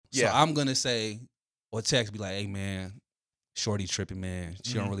So I'm going to say, or text, be like, hey, man, shorty tripping, man.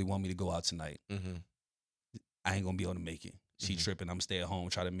 She don't really want me to go out tonight. I ain't going to be able to make it. She tripping. I'm going to stay at home,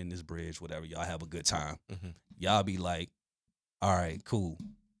 try to mend this bridge, whatever. Y'all have a good time. Y'all be like, all right, cool.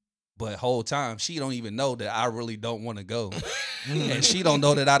 But whole time, she don't even know that I really don't want to go. And she don't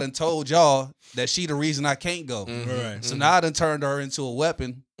know that I done told y'all that she the reason I can't go. So now I done turned her into a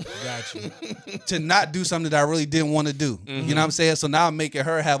weapon. Gotcha. To not do something that I really didn't want to do. You know what I'm saying? So now I'm making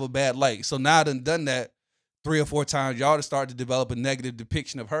her have a bad light. So now I done that 3 or 4 times. Y'all to start to develop a negative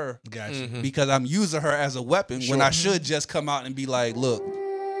depiction of her. Gotcha. Because I'm using her as a weapon when I should just come out and be like, look,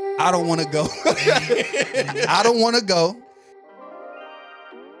 I don't want to go. I don't want to go.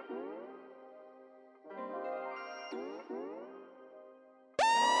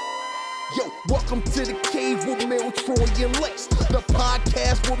 Yo, welcome to the cave with Mel, Troy, and Lex. The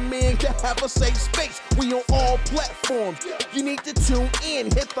podcast where men can have a safe space. We on all platforms. You need to tune in,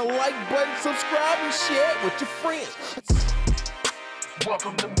 hit the like button, subscribe, and share it with your friends.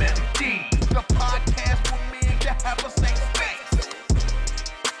 Welcome to Melody, the podcast where men can have a safe space.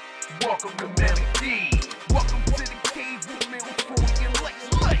 Welcome to Melody. Welcome to the cave with Mel, Troy, and Lex.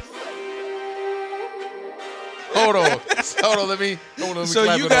 Hold on. Let me So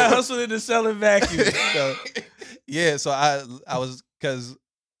clap you it got over. hustled into selling vacuums. So I was, because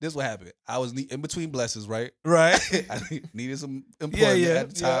this what happened. I was in between blessings, right? Right. I needed some employment at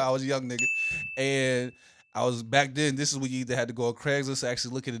the time. Yeah. I was a young nigga. And I was back then, this is when you either had to go on Craigslist to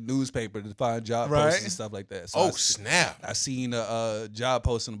actually look at the newspaper to find job postings and stuff like that. So Snap. I seen a job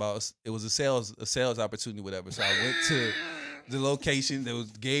posting about, it was a sales opportunity, whatever. So I went to the location that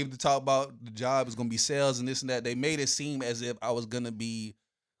was gave to talk about the job. It was gonna be sales and this and that. They made it seem as if I was gonna be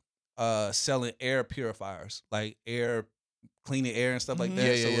selling air purifiers, like air cleaning air and stuff like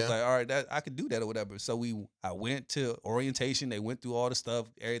that. So it was like, all right, that I could do that or whatever. So I went to orientation. They went through all the stuff,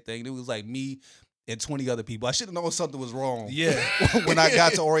 everything. It was like me and 20 other people. I should have known something was wrong. Yeah. When I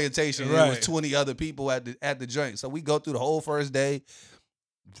got to orientation, Right. It was 20 other people at the joint. So we go through the whole first day,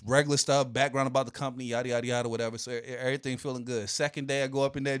 regular stuff, background about the company, yada yada yada, whatever. So everything feeling good. Second day, I go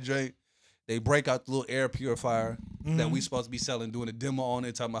up in that joint. They break out the little air purifier that we supposed to be selling, doing a demo on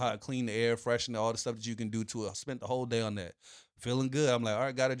it, talking about how to clean the air, freshen it, all the stuff that you can do to it. I spent the whole day on that. Feeling good. I'm like, all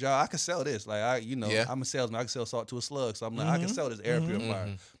right, got a job. I can sell this. Like, I'm a salesman. I can sell salt to a slug. So I'm like, I can sell this air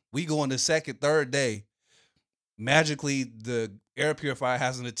purifier. We go on the second, third day. Magically, the air purifier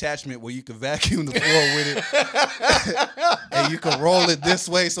has an attachment where you can vacuum the floor with it. And you can roll it this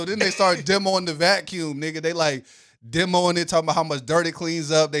way. So then they start demoing the vacuum, nigga. They like demoing it, talking about how much dirt it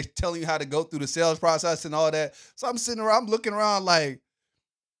cleans up. They telling you how to go through the sales process and all that. So I'm sitting around, I'm looking around like,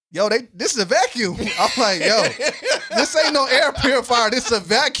 yo, this is a vacuum. I'm like, yo, this ain't no air purifier. This is a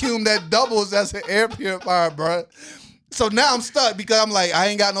vacuum that doubles as an air purifier, bro. So now I'm stuck because I'm like, I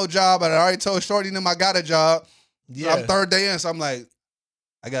ain't got no job. I already told Shorty and them I got a job. Yeah. So I'm third day in, so I'm like,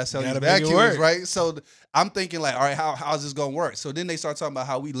 I gotta sell these vacuums, right? So I'm thinking like, all right, how's this gonna work? So then they start talking about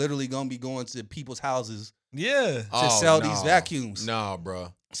how we literally gonna be going to people's houses Yeah. to sell these vacuums. Nah,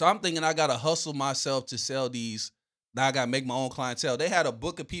 bro. So I'm thinking I gotta hustle myself to sell these. Now I gotta make my own clientele. They had a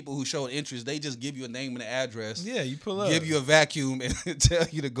book of people who showed interest. They just give you a name and an address. Yeah, you pull up. Give you a vacuum and tell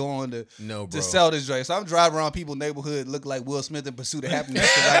you to go on to sell this joint. So I'm driving around people's neighborhood, look like Will Smith in Pursuit of Happiness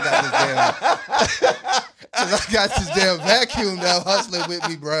because I got this damn vacuum that I'm hustling with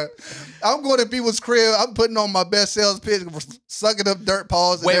me, bro. I'm going to people's crib. I'm putting on my best sales pitch, sucking up dirt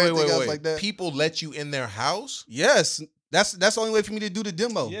paws and everything else like that. People let you in their house? Yes. That's the only way for me to do the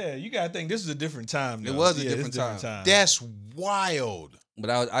demo. Yeah, you gotta think this is a different time. Though. It was a different time. That's wild. But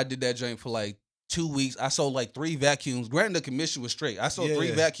I did that joint for like 2 weeks. I sold like 3 vacuums. Granted, the commission was straight. I sold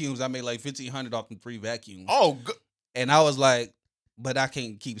 3 vacuums. I made like $1,500 off them 3 vacuums. Oh, and I was like, but I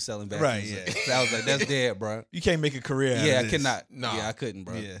can't keep selling vacuums. Right, yeah. So I was like, that's dead, bro. You can't make a career out of I this. cannot. Nah. Yeah, I couldn't,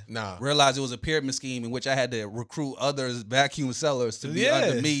 bro. Yeah. Nah. Realized it was a pyramid scheme in which I had to recruit other vacuum sellers to be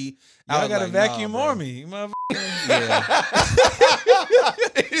under me. I got like, a vacuum nah, army, you motherfucker. Yeah.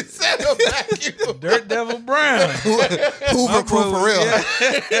 He said a vacuum. Dirt Devil Brown. Hoover crew for real. Yeah.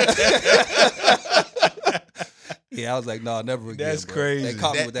 Yeah, I was like, no, never again. That's bro. crazy. They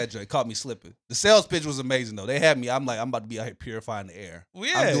caught me with that joint. Caught me slipping. The sales pitch was amazing though. They had me. I'm like, I'm about to be out here purifying the air. Well,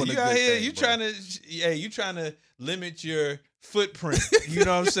 yeah, I'm doing you a out good here. thing, You bro. trying to limit your footprint. You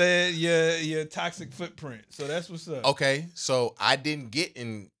know what I'm saying? Your toxic footprint. So that's what's up. Okay, so I didn't get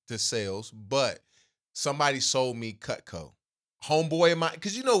into sales, but somebody sold me Cutco. Homeboy of mine,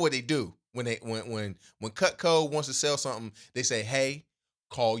 because you know what they do when Cutco wants to sell something, they say, hey,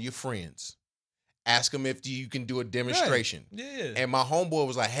 call your friends. Ask him if you can do a demonstration. Right. Yeah. And my homeboy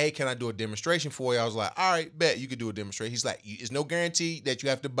was like, hey, can I do a demonstration for you? I was like, all right, bet you could do a demonstration. He's like, it's no guarantee that you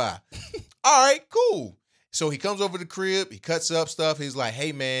have to buy. All right, cool. So he comes over to the crib. He cuts up stuff. He's like,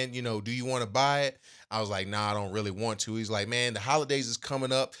 hey, man, do you want to buy it? I was like, nah, I don't really want to. He's like, man, the holidays is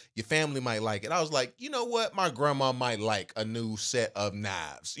coming up. Your family might like it. I was like, you know what? My grandma might like a new set of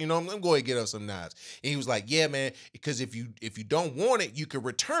knives. I'm going to go ahead and get her some knives. And he was like, yeah, man, because if you don't want it, you can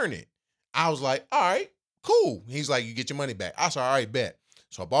return it. I was like, all right, cool. He's like, you get your money back. I said, all right, bet.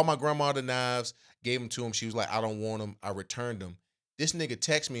 So I bought my grandma the knives, gave them to him. She was like, I don't want them. I returned them. This nigga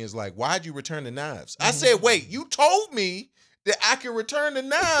text me and is like, why'd you return the knives? I said, wait, you told me that I could return the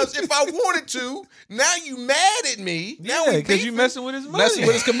knives if I wanted to. Now you mad at me. Yeah, because you messing with his money. Messing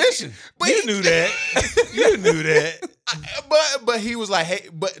with his commission. But you knew that. You knew that. But he was like, hey,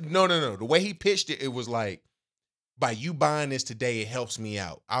 but no. The way he pitched it, it was like, by you buying this today, it helps me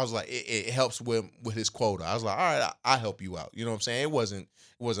out. I was like, it helps with his quota. I was like, all right, I'll help you out. You know what I'm saying? It wasn't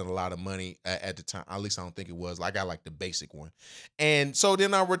a lot of money at the time. At least I don't think it was. I got like the basic one. And so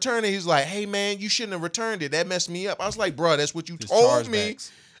then I returned it. He's like, hey, man, you shouldn't have returned it. That messed me up. I was like, bro, that's what you told me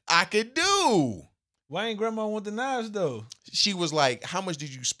I could do. Why ain't grandma want the knives, though? She was like, how much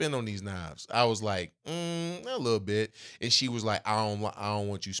did you spend on these knives? I was like, a little bit. And she was like, I don't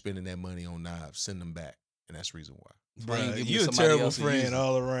want you spending that money on knives. Send them back. And that's the reason why. Bruh, you a terrible friend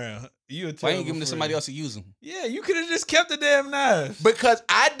all around. Why ain't you give them to somebody else to use them? Yeah, you could have just kept the damn knives. Because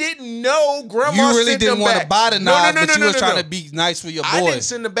I didn't know Grandma You really sent didn't them want back. to buy the knives, but you was trying no. to be nice for your boy. I didn't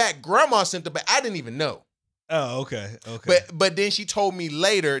send them back. Grandma sent them back. I didn't even know. Oh, okay. Okay. But then she told me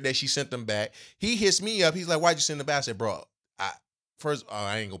later that she sent them back. He hits me up. He's like, why'd you send them back? I said, bro,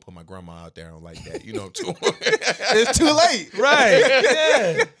 I ain't gonna put my grandma out there like that. It's too late. Right.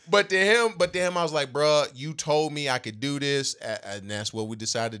 Yeah. But to him, I was like, bro, you told me I could do this, and that's what we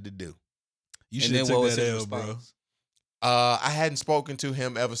decided to do. You should have took that L, bro. I hadn't spoken to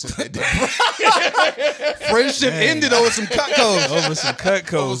him ever since that day. Friendship ended over some cut codes. Over some cut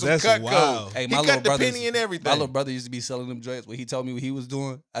codes. That's wild. Hey, he cut the penny and everything. My little brother used to be selling them joints. When he told me what he was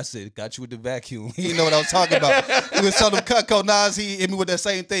doing, I said, got you with the vacuum. He didn't know what I was talking about. He was selling them cut code knives. He hit me with that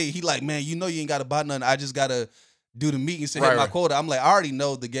same thing. He like, man, you ain't got to buy nothing. I just got to do the meetings to hit my quota. I'm like, I already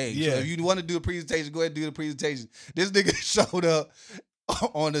know the game. Yeah. So if you want to do a presentation, go ahead and do the presentation. This nigga showed up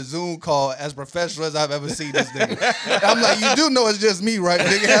on a Zoom call as professional as I've ever seen this nigga. I'm like, you do know it's just me, right?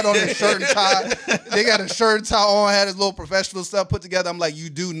 Nigga had on his shirt and tie. They got a shirt and tie on, had his little professional stuff put together. I'm like, you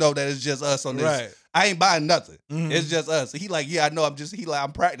do know that it's just us on this. Right. I ain't buying nothing. Mm-hmm. It's just us. He like, yeah, I know.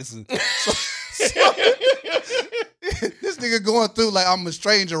 I'm practicing. So this nigga going through like I'm a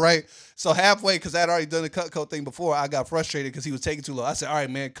stranger, right? So halfway, because I had already done the cut code thing before, I got frustrated because he was taking too long. I said, all right,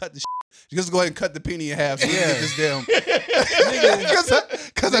 man, cut the shit. Just go ahead and cut the penny in half so you get this damn.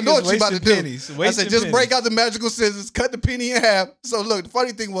 Because I know what you about to do. I said, just break out the magical scissors, cut the penny in half. So look, the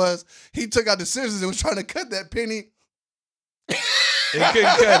funny thing was, he took out the scissors and was trying to cut that penny. He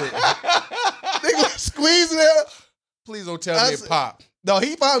couldn't cut it. Nigga was squeezing it. Please don't tell me it popped. No,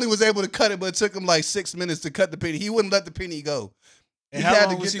 he finally was able to cut it, but it took him like 6 minutes to cut the penny. He wouldn't let the penny go. And how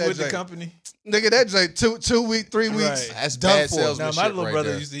long was he with the company? Nigga, that joint 2 weeks, 3 weeks. Right. That's done for. Now my little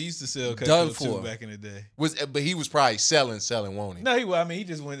brother used to sell Cutco too back in the day. But he was probably selling, won't he? No, he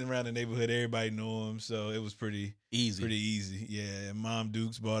just went around the neighborhood. Everybody knew him, so it was pretty easy. Yeah, and Mom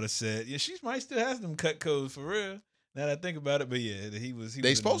Dukes bought a set. Yeah, she might still has them Cutcos for real. Now that I think about it, but yeah, he was.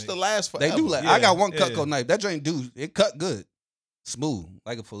 They supposed to last forever. They do last. Yeah, I got one Cutco knife. That joint it cut good, smooth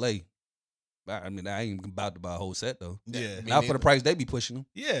like a fillet. I mean, I ain't about to buy a whole set though. Yeah, not for the price they be pushing them.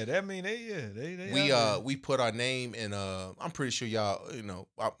 Yeah, we put our name in. I'm pretty sure y'all,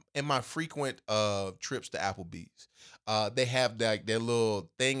 in my frequent trips to Applebee's, they have that little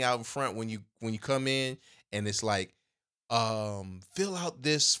thing out in front when you come in, and it's like, fill out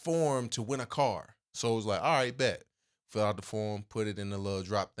this form to win a car. So it was like, all right, bet. Fill out the form, put it in the little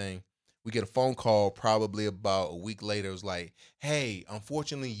drop thing. We get a phone call probably about a week later. It was like, hey,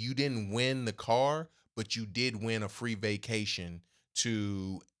 unfortunately, you didn't win the car, but you did win a free vacation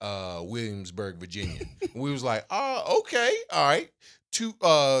to Williamsburg, Virginia. And we was like, oh, okay, all right. 2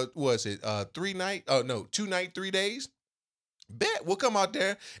 night? 2 night, 3 days? Bet, we'll come out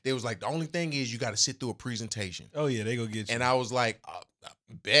there. They was like, the only thing is you got to sit through a presentation. Oh, yeah, they go get you. And I was like,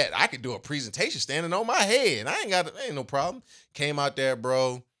 bet, I could do a presentation standing on my head. Ain't no problem. Came out there,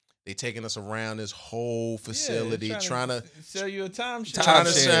 bro. They taking us around this whole facility, trying to sell you a timeshare. Trying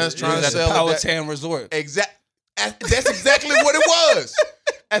to sell the Powhatan Resort. That's exactly what it was.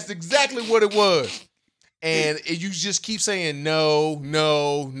 That's exactly what it was. And you just keep saying no,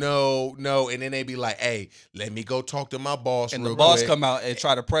 no, no, no. And then they be like, hey, let me go talk to my boss And real the boss quick. come out and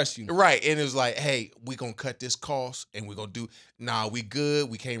try to press you. Right. And it was like, hey, we going to cut this cost and we're going to we good.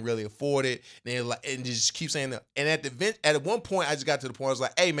 We can't really afford it. And just keep saying that. And at one point, I just got to the point, I was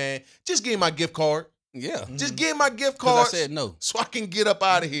like, hey, man, just give me my gift card. Yeah. Just give me my gift card. I said no. So I can get up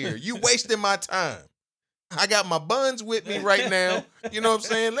out of here. You wasting my time. I got my buns with me right now. You know what I'm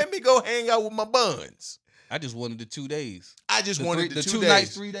saying? Let me go hang out with my buns. I just wanted the 2 days. I just wanted the 2 days. 2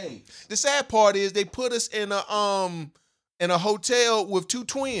 nights, 3 days. The sad part is they put us in a hotel with 2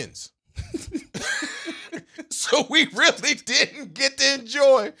 twins. So we really didn't get to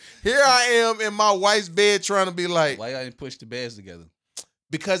enjoy. Here I am in my wife's bed trying to be like, why y'all didn't push the beds together?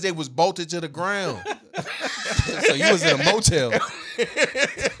 Because they was bolted to the ground. So you was in a motel.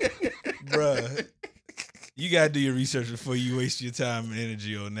 Bruh. You gotta do your research before you waste your time and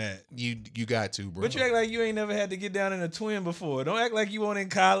energy on that. You got to, bro. But you act like you ain't never had to get down in a twin before. Don't act like you weren't in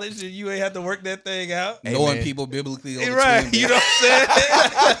college and you ain't have to work that thing out. Hey, Knowing man. people biblically on Hey, the right, twin you bed. know what I'm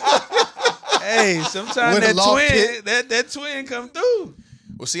saying? Hey, sometimes With a that loft twin, that twin come through.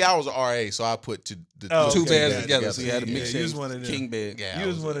 Well, see, I was an RA, so I put the Oh, Two okay, beds got it, together, got so it. you had a Yeah, mix you was one of them. king bed. Yeah, You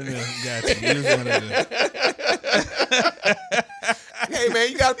was one of them. Got you. You was one of them. Hey,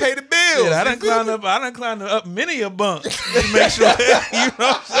 man, you got to pay the bills. Shit, I done climbed up many a bunk to make sure, you know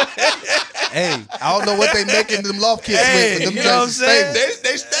what I'm saying? Hey, I don't know what they making them loft kits Hey, with, but them you know what I'm joints is saying? stable.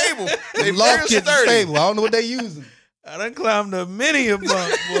 They stable. They Them loft real kits is sturdy. stable. I don't know what they using. I done climbed up many a bunk,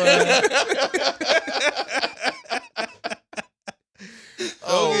 boy.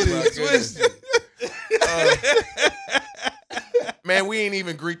 Oh, Don't get my it twisted. Man, we ain't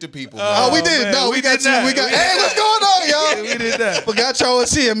even greet the people. Oh, man. we did. man, No, we we got did you. not. We got. We Hey, what's going on, y'all? We did that. Forgot y'all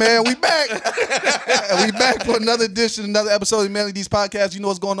was here, man. We back. We back for another edition, another episode of Melly D's podcast. You know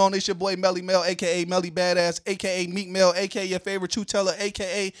what's going on? It's your boy Melly Mel, aka Melly Badass, aka Meek Mel, aka your favorite truth teller,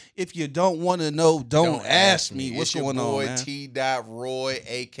 aka if you don't want to know, don't ask me. What's It's your going boy, on, man? T. Roy,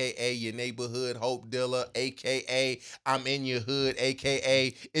 aka your neighborhood hope dealer, aka I'm in your hood,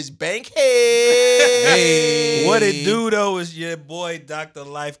 aka it's Bankhead. Hey. What it do though is your boy Dr.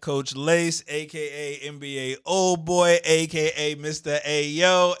 Life Coach Lace, aka NBA Old Boy, aka Mr.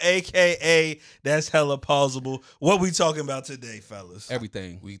 Ayo, aka that's hella plausible. What we talking about today, fellas?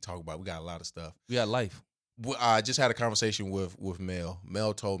 Everything. We got a lot of stuff. We got life. I just had a conversation with Mel.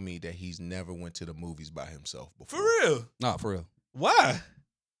 Mel told me that he's never went to the movies by himself before. For real? Nah, for real. Why?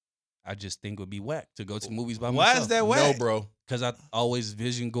 I just think it would be whack to go to the movies by Why myself. is that No, whack? bro. Because I always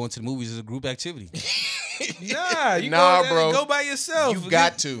vision going to the movies as a group activity. Nah, you Nah, go, bro. go by yourself. You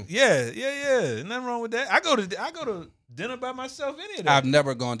got to. Yeah. Nothing wrong with that. I go to dinner by myself. Any of that. I've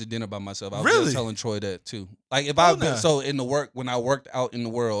never gone to dinner by myself. I was Really? just telling Troy that too. Like if Oh, nah. so in the work when I worked out in the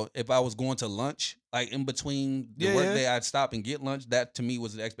world, if I was going to lunch, like in between the Yeah, work yeah. day, I'd stop and get lunch. That to me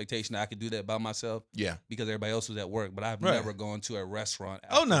was the expectation that I could do that by myself Yeah. because everybody else was at work. But I've Right. never gone to a restaurant.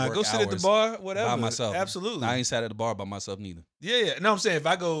 Oh after no, work go sit at the hours bar, whatever. by myself. Absolutely. I ain't sat at the bar by myself neither. Yeah. No, I'm saying if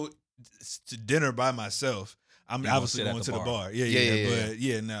I go to dinner by myself, I'm You gonna obviously sit at going the to the bar. bar. Yeah.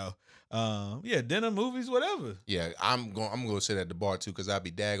 But no. Dinner, movies, whatever. Yeah, I'm going to sit at the bar too because I'd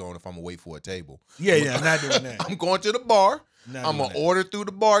be daggone if I'm gonna wait for a table. Yeah, I'm not doing that. I'm going to the bar. Not I'm doing gonna order through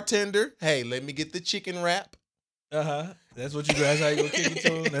the bartender. Hey, let me get the chicken wrap. That's what you do. That's how you go kick it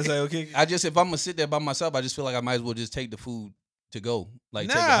to him. That's how you go kick it. If I'm gonna sit there by myself, I just feel like I might as well just take the food to go. Like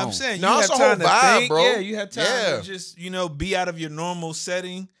take it Nah, home. I'm saying you No, have it's a time to whole vibe, think. bro. Yeah, you have time Yeah. to just be out of your normal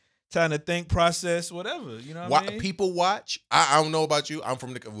setting, time to think, process, whatever. You know what I mean? People watch. I don't know about you. I'm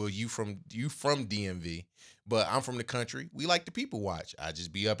from you from DMV, but I'm from the country. We like the people watch. I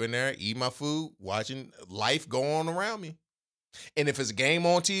just be up in there, eat my food, watching life go on around me. And if it's a game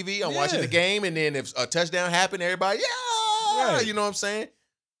on TV, I'm watching Yeah. the game. And then if a touchdown happened, everybody, yeah, Right. you know what I'm saying?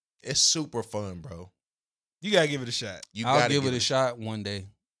 It's super fun, bro. You gotta give it a shot. I'll gotta give it a shot one day.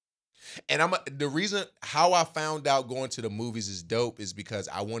 And the reason how I found out going to the movies is dope is because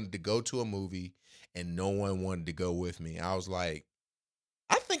I wanted to go to a movie and no one wanted to go with me. I was like,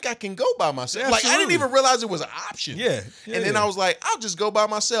 I think I can go by myself. Yeah, like I didn't absolutely. even realize it was an option. Yeah. And then I was like, I'll just go by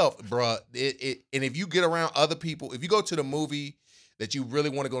myself, bruh. And if you get around other people, if you go to the movie that you really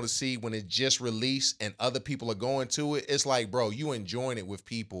want to go to see when it just released and other people are going to it, it's like, bro, you enjoying it with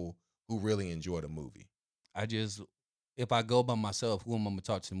people who really enjoy the movie. If I go by myself, who am I gonna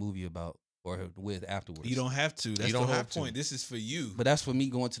talk to the movie about or with afterwards? You don't have to. That's You the don't whole have to. point. This is for you. But that's for me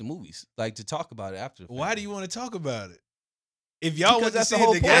going to the movies, like to talk about it after. Why do you want to talk about it? If y'all Because want to that's see the it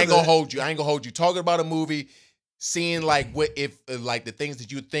whole together, point. I ain't gonna hold you. Talking about a movie, seeing like what if like the things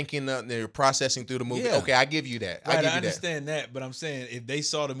that you're thinking, they're processing through the movie. Yeah. Okay, I give you that. Right, I give I you understand that, but I'm saying if they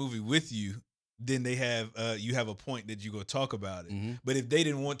saw the movie with you, then they have you have a point that you go talk about it. Mhm. But if they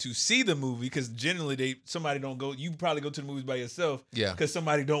didn't want to see the movie, because generally somebody don't go, you probably go to the movies by yourself. Yeah. Because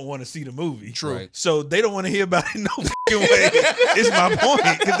somebody don't want to see the movie. True. Right. So they don't want to hear about it no fucking way. It's my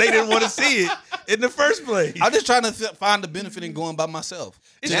point, because they didn't want to see it in the first place. I'm just trying to find the benefit in going by myself.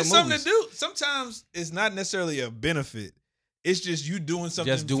 It's to just the something movies. to do. Sometimes it's not necessarily a benefit. It's just you doing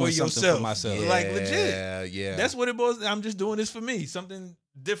something Just doing for something yourself. for myself. Like legit. Yeah. That's what it was. I'm just doing this for me. Something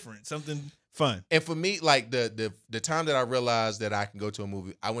different. Something fun. And for me, like the time that I realized that I can go to a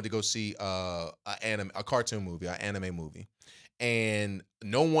movie, I went to go see a cartoon movie, an anime movie. And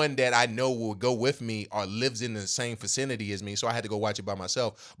no one that I know will go with me or lives in the same vicinity as me, so I had to go watch it by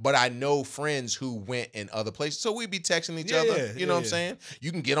myself. But I know friends who went in other places, so we'd be texting each other. You know what I'm saying?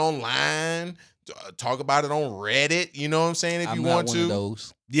 You can get online, talk about it on Reddit. You know what I'm saying? If I'm you not want one to. of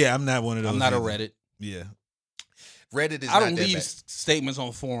those. Yeah, I'm not one of those. I'm not a either. Reddit. Yeah. Reddit is I not don't that leave bad. statements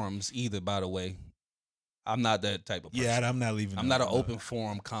on forums either. By the way, I'm not that type of person. Yeah, I'm not leaving. I'm those, not an no. open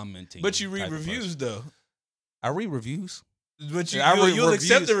forum commenting. But you read type of reviews person. though. I read reviews. But Yeah, I read you'll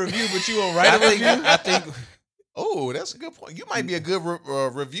accept the reviews. review, but you won't write a review. I think Oh, that's a good point. You might be a good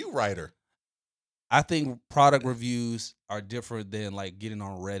review writer. I think product reviews are different than like getting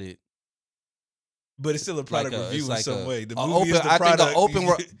on Reddit. But it's still a product Like review it's in like some a- way. The a movie is open- the I think product. a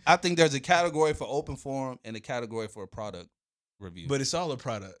open. I think there's a category for open forum and a category for a product review. But it's all a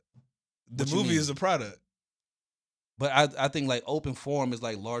product. The What you movie mean? is a product. But I think like open forum is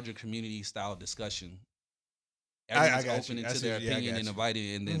like larger community style discussion. I Everyone's got open you. I into see their what- yeah, I opinion got and you.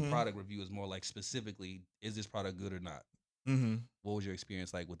 invited, and then Mhm. product review is more like specifically, is this product good or not? Mm-hmm. What was your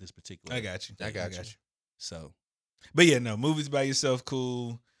experience like with this particular? I got you. I got you. So But yeah, no, movies by yourself,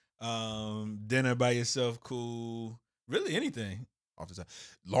 cool. Dinner by yourself, cool. Really anything. Off the top.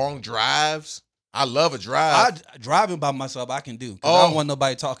 Long drives. I love a drive. driving by myself I can do. 'Cause I Oh. don't want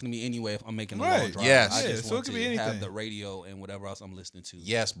nobody talking to me anyway if I'm making a long Right. drive. Yes. I Yeah, just so it want could to be have anything. the radio and whatever else I'm listening to.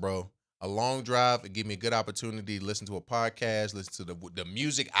 Yes, bro. A long drive, it give me a good opportunity to listen to a podcast, listen to the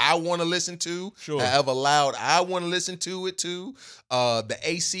music I want to listen to, Sure. however loud I want to listen to it to. The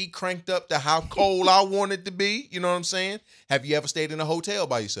AC cranked up to how cold I want it to be. You know what I'm saying? Have you ever stayed in a hotel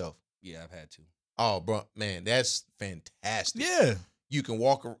by yourself? Yeah, I've had to. Oh, bro, man, that's fantastic. Yeah. You can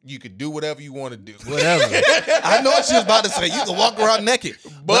walk, you can do whatever you want to do. Whatever. I know what she was about to say. You can walk around naked,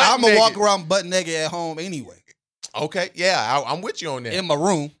 but Butt I'm gonna walk naked. around butt naked at home anyway, Okay, yeah, I'm with you on that. in my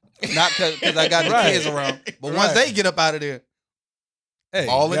room, not because I got the Right. kids around. But Right. once they get up out of there, Hey,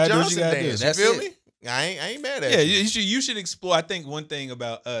 Ball you and gotta do what Johnson you gotta do. dance. That's You feel it. me? I ain't mad at Yeah, you. you should explore. I think one thing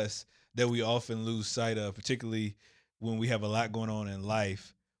about us that we often lose sight of, particularly when we have a lot going on in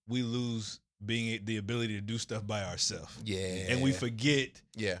life, we lose the ability to do stuff by ourselves. Yeah. And we forget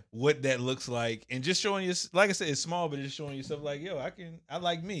Yeah. what that looks like, and just showing you, like I said, it's small, but just showing yourself like, yo, I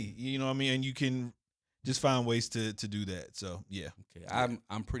like me, you know what I mean? And you can just find ways to do that. So yeah. okay,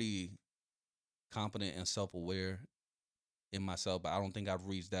 I'm pretty confident and self aware in myself, but I don't think I've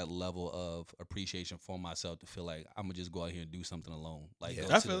reached that level of appreciation for myself to feel like I'm gonna just go out here and do something alone, like Yeah.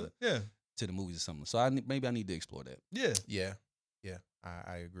 go I to feel the, it. Yeah. to the movies or something. So maybe I need to explore that. Yeah. Yeah. Yeah.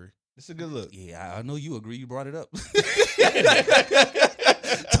 I agree. It's a good look. Yeah, I know you agree. You brought it up.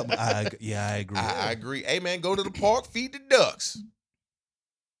 I agree. I agree. Hey man, go to the park, feed the ducks.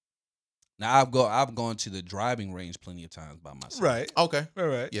 Now I've gone to the driving range plenty of times by myself. Right. Okay. All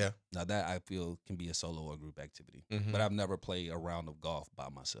right. Yeah. Now that I feel can be a solo or group activity, Mhm. but I've never played a round of golf by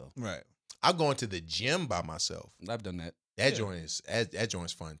myself. Right. I'm going to the gym by myself. I've done that. That Yeah. joint is that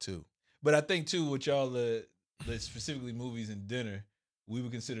joint's fun too. But I think too, with y'all, the specifically movies and dinner, we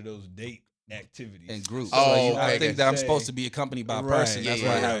would consider those date activities And groups. Oh, So okay, I okay. think that I'm Say- supposed to be accompanied by a Right, person. That's yeah,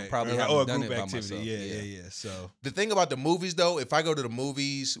 why I yeah, haven't, probably or haven't a done group it by activity. myself. Yeah. So The thing about the movies though, if I go to the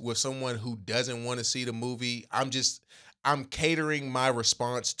movies with someone who doesn't want to see the movie, I'm catering my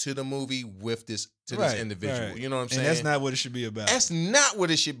response to the movie with this individual. right. You know what I'm saying? And that's not what it should be about. That's not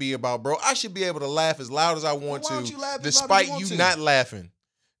what it should be about, bro. I should be able to laugh as loud as I want Why to, don't you laugh as loud as despite you want you to? not laughing.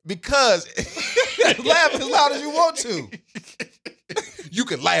 Because Laugh as loud as you want to. you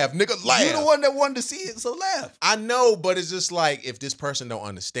can laugh, nigga. Laugh. You're the one that wanted to see it, so laugh. I know, but it's just like if this person don't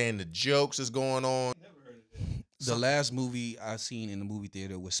understand the jokes that's going on. The last movie I seen in the movie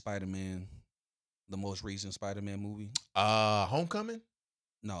theater was Spider-Man, the most recent Spider-Man movie. Homecoming?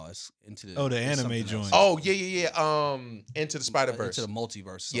 No, it's into the Oh, the it's anime something joint. else. Oh, yeah. Into the Spider-Verse. Into the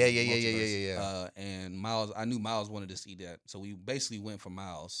multiverse. Yeah, something, yeah. multiverse. And Miles, I knew Miles wanted to see that, so we basically went for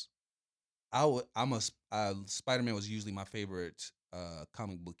Miles. Spider-Man was usually my favorite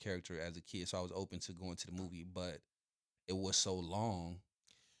comic book character as a kid, so I was open to going to the movie, but it was so long,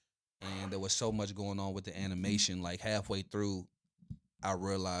 and there was so much going on with the animation. Like halfway through, I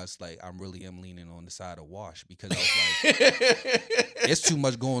realized like I really am leaning on the side of Wash because I was like, it's too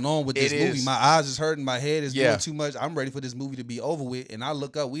much going on with this It movie. is. My eyes is hurting, my head is Yeah. doing too much. I'm ready for this movie to be over with. And I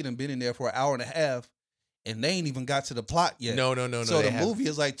look up, we done been in there for an hour and a half, and they ain't even got to the plot yet. No. So they the haven't. movie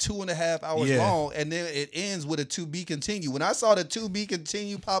is like 2.5 hours Yeah. long, and then it ends with a to be continue. When I saw the to be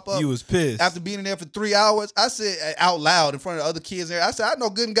continue pop up You was pissed. after being in there for 3 hours, I said out loud in front of other kids there, I said, I know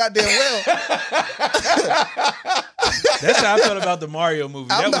good and goddamn well. That's how I felt about the Mario movie.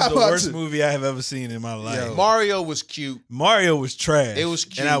 I'm That was not the about worst to- movie I have ever seen in my life. Yo. Mario was cute. Mario was trash. It was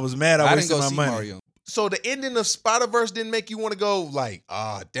cute. And I was mad I I didn't wasted go my see money. Mario. So the ending of Spider-Verse didn't make you want to go like,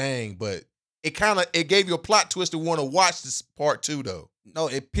 dang, but it gave you a plot twist to want to watch this part 2 though. No,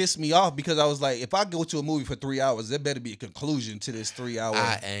 it pissed me off because I was like, if I go to a movie for 3 hours, there better be a conclusion to this 3 hour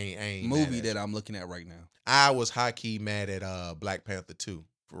I ain't movie mad at that you. I'm looking at right now. I was high key mad at Black Panther 2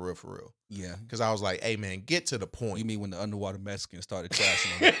 for real. Yeah. Because I was like, hey man, get to the You point. mean when the underwater Mexicans started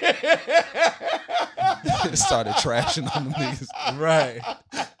trashing on them? Started trashing on them niggas. Right.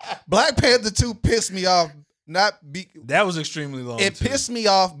 Black Panther 2 pissed me off. That was extremely long. It too. pissed me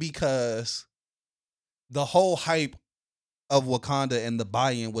off because the whole hype of Wakanda and the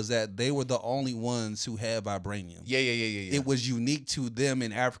buy-in was that they were the only ones who had vibranium. Yeah. It was unique to them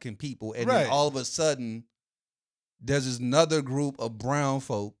and African people. And Right. then all of a sudden, there's this another group of brown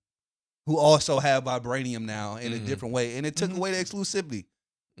folk who also have vibranium now in a Mhm. different way. And it took Mhm. away the exclusivity.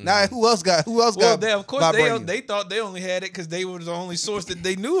 Mhm. Now, who else got Well, got of course, vibranium? they thought they only had it because they were the only source that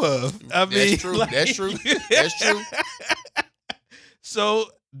they knew of. I mean, That's true. That's true. That's true. So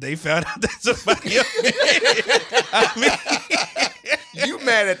they found out that somebody else had it. I mean, You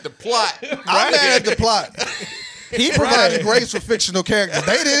mad at the plot. I'm mad at the plot. He provided Right. grace for fictional characters.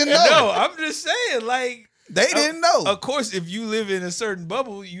 They didn't know. no, I'm just saying, like, They didn't know. of course, if you live in a certain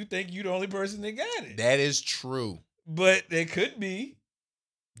bubble, you think you're the only person that got it. That is true. But it could be.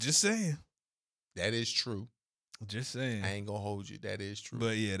 Just saying. That is true. Just saying. I ain't gonna hold you. That is true.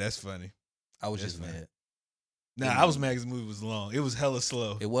 But yeah, that's funny. I was That's just fine. mad. Nah, I was mad because the movie was long. It was hella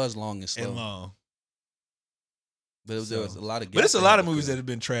slow It was long and slow. and long. But there was a lot of But it's a gaps lot there of movies that because have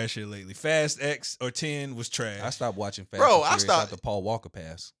been trash here lately. Fast X or 10 was trash. I stopped watching Fast Bro, and I Furious stopped- after Paul Walker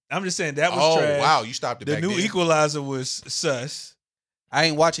passed. I'm just saying that was Oh trash. wow, you stopped it The back new then. Equalizer was sus. I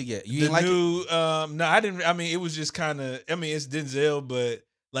ain't watch it yet. You The ain't like it? new, no, I didn't. I mean, it was just kind of. I mean, it's Denzel, but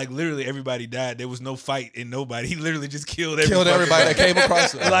like literally everybody died. There was no fight in nobody. He literally just killed Killed everybody that came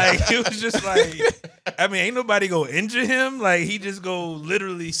across it. Like it was just like. I mean, ain't nobody go injure him. Like he just go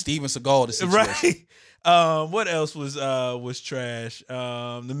literally. Steven Seagal, the situation. Right. What else was trash?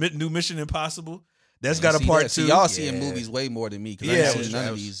 The new Mission Impossible. That's got a See part that? two. See, y'all seeing Yeah. movies way more than me because Yeah, I it ain't was seen none of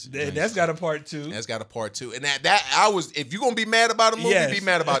trash. these. That's joints. got a part two. That's got a part 2. And that I was, if you're gonna be mad about a movie, Yes. be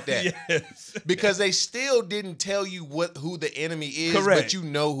mad about that. Yes. Because they still didn't tell you who the enemy is, Correct. but you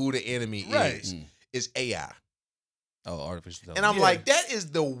know who the enemy Right. is. Mm. It's AI. Oh, artificial And I'm Yeah. like, that is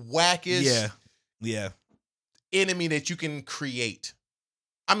the wackest Yeah. enemy that you can create.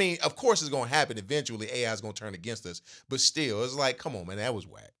 I mean, of course it's gonna happen eventually. AI is gonna turn against us, but still, it's like, come on, man, that was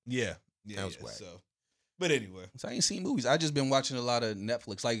whack. Yeah. That was whack. So, but anyway. So I ain't seen movies. I just been watching a lot of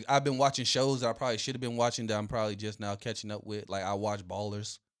Netflix. Like I've been watching shows that I probably should have been watching that I'm probably just now catching up with. Like I watched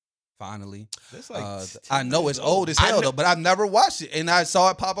Ballers finally. That's like I know it's old as hell though, but I've never watched it. And I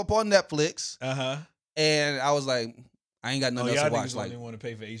saw it pop up on Netflix, Uh-huh. and I was like, I ain't got Oh, nothing y'all else to niggas watch. Like, didn't want to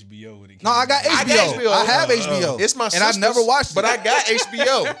pay for HBO when it came no, I got out. I HBO. got HBO. I have HBO. It's my and I've sister's, never watched but it. I got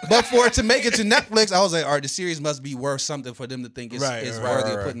HBO. But for it to make it to Netflix, I was like, all right, the series must be worth something for them to think it's, Right, it's right, worthy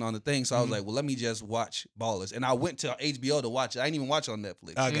right. of putting on the thing. So I was Mhm. like, well, let me just watch Ballers. And I went to HBO to watch it. I didn't even watch it on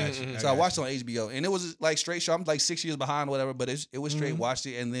Netflix. I got you. Mhm. So I watched it on HBO, and it was like straight show. I'm like 6 years behind, or whatever, but it was straight. Mhm. Watched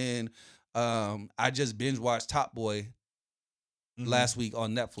it, and then I just binge watched Top Boy Mhm. last week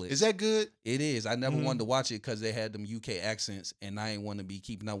on Netflix. Is that good? It is. I never Mhm. wanted to watch it because they had them UK accents, and I ain't want to be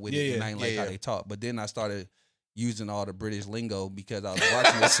keeping up with Yeah, it, and yeah, I ain't yeah, like how yeah. they talk. But then I started using all the British lingo because I was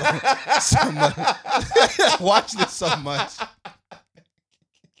watching it so much. Watching it so much.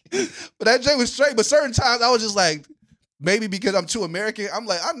 But that joke was straight. But certain times I was just like, maybe because I'm too American, I'm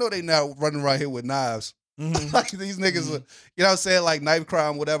like, I know they now running around here with knives. Mhm. Like these niggas, you know what I'm saying? Like knife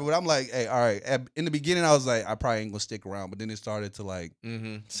crime, whatever. But I'm like, hey, all right. In the beginning, I was like, I probably ain't gonna stick around. But then it started to like,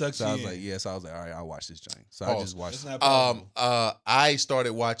 Mm-hmm. Sucks so I you was in. like, yeah. So I was like, all right, I'll watch this joint. So I Pause. just watched It's it. not possible. I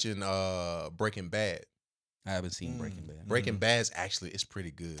started watching Breaking Bad. I haven't seen Breaking Bad. Breaking Bad's actually it's pretty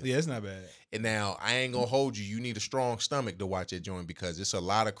good. Yeah, it's not bad. And now I ain't gonna hold you. You need a strong stomach to watch that joint because it's a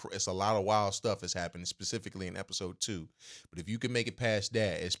lot of wild stuff that's happening, specifically in episode 2. But if you can make it past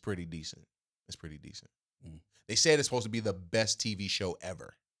that, it's pretty decent. It's pretty decent. Mm. They said it's supposed to be the best TV show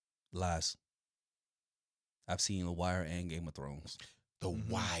ever. Lies. I've seen The Wire and Game of Thrones. The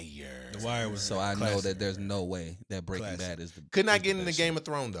Wire. The Wire was So I know classic. that there's no way that Breaking Classic. Bad is the. Could not is the get into best Game show. of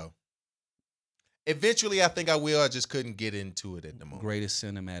Thrones though. Eventually, I think I will. I just couldn't get into it at the moment. Greatest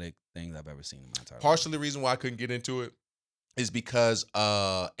cinematic things I've ever seen in my entire life. Partially, the reason why I couldn't get into it is because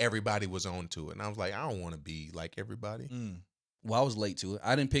everybody was on to it, and I was like, I don't want to be like everybody. Well, I was late to it.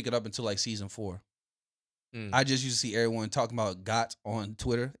 I didn't pick it up until like season 4. Mm. I just used to see everyone talking about GOT on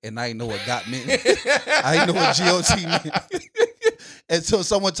Twitter, and I didn't know what GOT meant. I didn't know what GOT meant until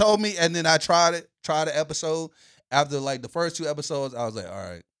someone told me, and then I tried the episode. After like the first 2 episodes, I was like, all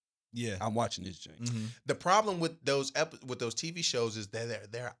right, Yeah. I'm watching this joint. Mm-hmm. The problem with those TV shows is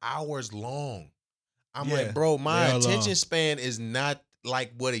that they're hours long. I'm Yeah, like, bro, my they are attention long. span is not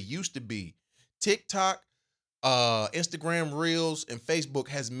like what it used to be. TikTok, Instagram Reels, and Facebook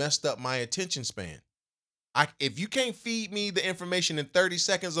has messed up my attention span. If you can't feed me the information in 30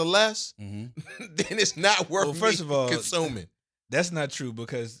 seconds or less, Mm-hmm. then it's not worth Well, first me of all, consuming. That's not true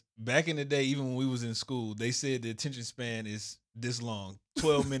because back in the day, even when we was in school, they said the attention span is this long,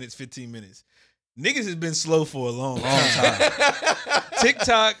 12 minutes, 15 minutes. Niggas has been slow for a long time.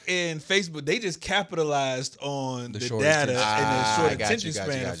 TikTok and Facebook, they just capitalized on The the short data attention- and the short I got attention you, got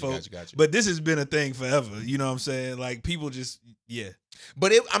you, span got of you, got folks. you, got you. But this has been a thing forever. You know what I'm saying? Like people just, yeah.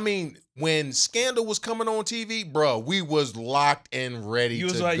 But when Scandal was coming on TV, bro, we was locked and ready You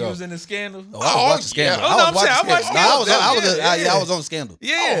was to like, go. you was in the scandal? Oh, I was watching Scandal. yeah. Oh, no, I I'm was saying, watching I watched Scandal. No, Scandal. I was on Scandal.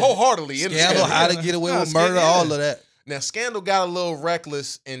 Yeah. Oh, wholeheartedly. in the Scandal, How to Yeah. Get Away No, with Murder, yeah. all of that. Now, Scandal got a little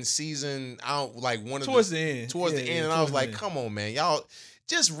reckless in season, one of Towards the end. towards the Yeah, end, and yeah, I was towards like, the end. come on, man, y'all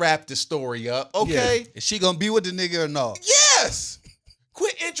just wrap the story up, okay? Is she gonna be with the nigga or no? Yes.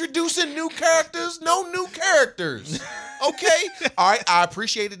 Quit introducing new characters. No new characters. Okay. All right. I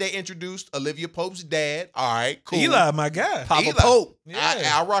appreciated they introduced Olivia Pope's dad. All right. Cool. Eli, my guy. Papa Eli. Pope.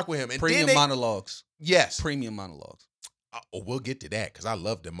 Yeah. I rock with him. And Premium then monologues. yes. Premium monologues. We'll get to that because I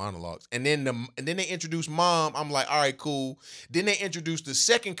love the monologues. And then they introduced mom. I'm like, all right, cool. Then they introduced the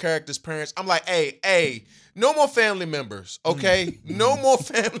second character's parents. I'm like, hey, no more family members, okay? No more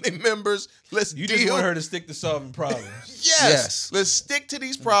family members. Let's You deal. just want her to stick to solving problems. Yes. Let's stick to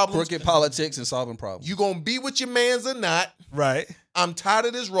these problems. Crooked politics and solving problems. You gonna be with your mans or not? Right. I'm tired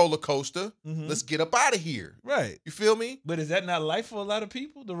of this roller coaster. Mhm. Let's get up out of here. Right. You feel me? But is that not life for a lot of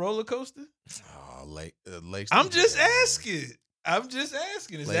people, the roller coaster? Oh, Lace. I'm don't do just that, man.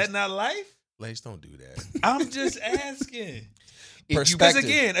 asking. Is Lace- that not life? Lace, don't do that. I'm just asking. Perspective.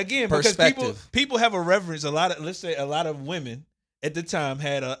 Because again, because Perspective. people have a reverence. A lot of women at the time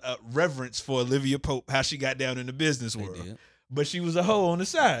had a reverence for Olivia Pope, how she got down in the business They world. did. But she was a hoe on the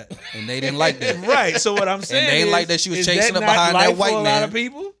side. And they didn't like that. Right. So what I'm saying they didn't is, like that she was is chasing that up not behind life that white for a lot man. of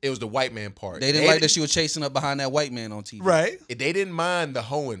people? It was the white man part. They didn't like that she was chasing up behind that white man on TV. Right. They didn't mind the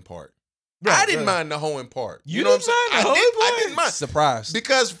hoeing part. Right, I didn't right. mind the hoeing part. You know didn't what I'm saying? mind the hoeing I part? didn't mind. Surprise.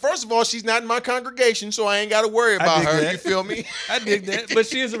 Because first of all, she's not in my congregation, so I ain't got to worry I about dig her. that. You feel me? I dig that. But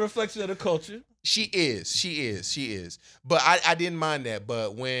she is a reflection of the culture. She is. But I didn't mind that.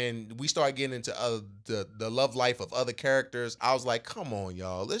 But when we start getting into the love life of other characters, I was like, come on,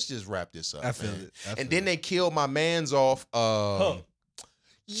 y'all. Let's just wrap this up. I feel man. it. I And feel then it. they killed my mans off. Huh.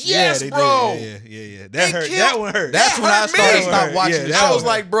 Yes, they bro. did. Yeah. That They hurt. killed- That one hurt. That's That when I hurt started me. stop watching Yeah, the that show. I was hurt.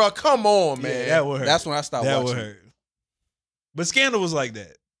 like, bro, come on, man. Yeah, that one hurt. That's when I stopped that watching. one hurt. But Scandal was like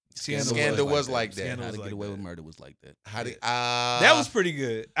that. Scandal was like that. Scandal How was to Get like Away that. with Murder was like that. How did That was pretty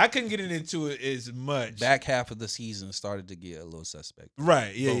good. I couldn't get into it as much. Back half of the season started to get a little suspect.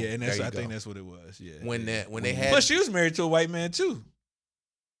 Right. Yeah. Boom. Yeah. And that's There you I think go. that's what it was. Yeah. when yeah. they had Plus, she was married to a white man too.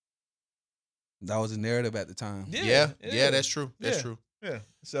 That was a narrative at the time. yeah, that's true. That's Yeah. true. Yeah.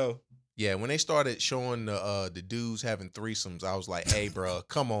 So Yeah, when they started showing the dudes having threesomes, I was like, hey, bro,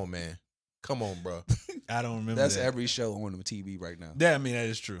 come on, man. Come on, bro. I don't remember. That's that. every show on the TV right now. That I mean, that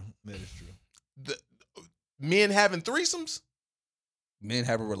is true. That is true. The, men having threesomes? Men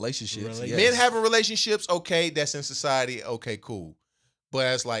having relationships. Relationships. yes. Men having relationships, okay, that's in society, okay, cool.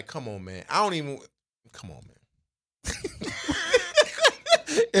 But it's like, come on, man. Come on, man.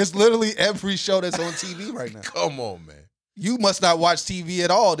 It's literally every show that's on TV right now. Come on, man. You must not watch TV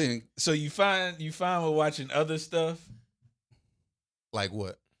at all then. So you find with watching other stuff. Like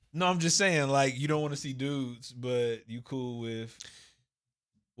what? No, I'm just saying, like you don't want to see dudes, but you cool with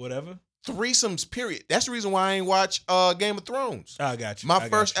whatever. Threesomes, period. That's the reason why I ain't watch Game of Thrones. I got you. My I got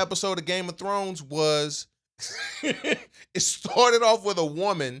first you. episode of Game of Thrones was it started off with a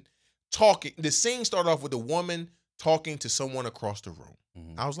woman talking. The scene started off with a woman talking to someone across the room.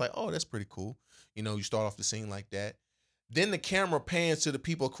 Mhm. I was like, oh, that's pretty cool. You know, you start off the scene like that. Then the camera pans to the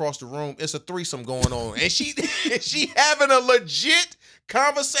people across the room. It's a threesome going on. And she having a legit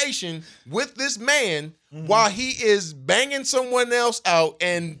conversation with this man while he is banging someone else out,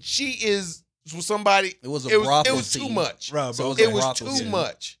 and she is somebody. It was a brothel It was too scene. much. Bro, So It a was brothel too scene.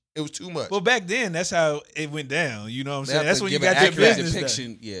 much. It was too much. Well, back then, that's how it went down. You know what I'm They saying? have That's to when you give an got your accurate business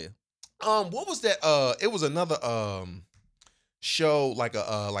depiction. Yeah. What was that? It was another show, like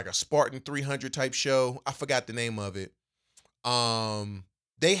a Spartan 300 type show. I forgot the name of it.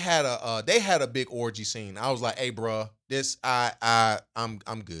 They had a big orgy scene. I was like, hey, bro, this I'm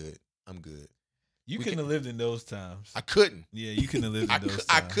good. I'm good. You couldn't have lived in those times. I couldn't. Yeah, you couldn't have lived in those times.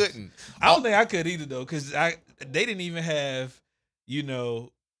 I couldn't. I don't think I could either though, because they didn't even have,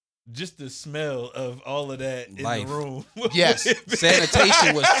 just the smell of all of that in Life. the room. Yes.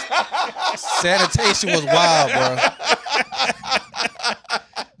 Sanitation was wild, bro.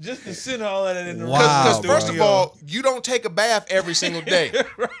 Just the scent of all of that in the room. Wow, Because bro. first of all, you don't take a bath every single day.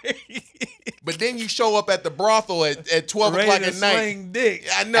 Right. But then you show up at the brothel at 12 Ready o'clock to at night. sling dick.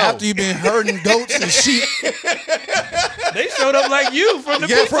 I know. After you've been herding goats and sheep, They showed up like you from the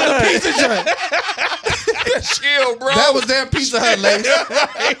yeah, pizza from the Hut. pizza joint. Chill, bro. That was their Pizza Hut, Lace.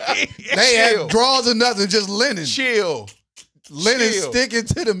 They Chill. had drawers or nothing, just linen. Chill. Linen Chill. sticking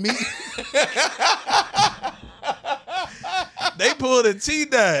to the meat. They pulled a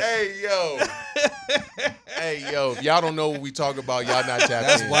T-dot. Hey, yo. Hey, yo. If y'all don't know what we talk about, y'all not tapped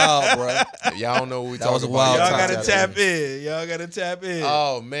That's in. wild, bro. If y'all don't know what we That talk was a about. wild Y'all time. gotta not tap tapped in. Y'all gotta tap in.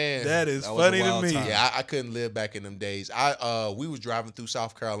 Oh, man. That is That was a funny to wild me. time. Yeah, I couldn't live back in them days. We was driving through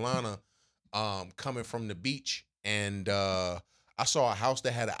South Carolina, coming from the beach, and I saw a house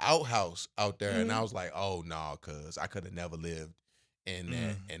that had an outhouse out there, and I was like, "Oh no," cuz I could have never lived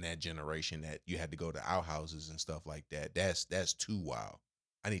in that generation that you had to go to outhouses and stuff like that. That's too wild.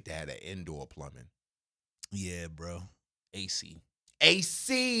 I need to have that indoor plumbing. Yeah, bro. AC.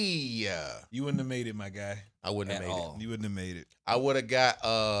 AC. You wouldn't have made it, my guy. I wouldn't have At made all. You wouldn't have made it. it. I would have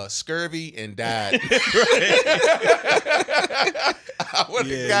got scurvy and died. I would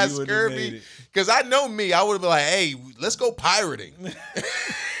have got you wouldn't have made scurvy. it. Because I know me, I would have been like, hey, let's go pirating.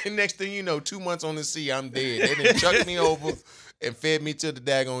 And next thing you know, 2 months on the sea, I'm dead. They done chucked me over and fed me to the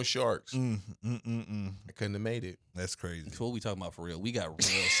daggone sharks. I couldn't have made it. That's crazy. That's what we talking about for real. We got real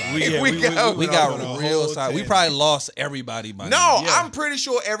side. We We went off on a got real whole side. We tangent. probably lost everybody by No, now. Yeah. I'm pretty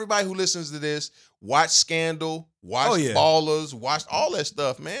sure everybody who listens to this watched Scandal, watched Oh, yeah. Ballers, watched all that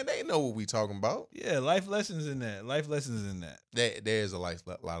stuff, man. They know what we talking about. Yeah, life lessons in that. Life lessons in that. There's a lot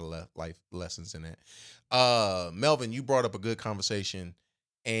of life lessons in that. Melvin, you brought up a good conversation,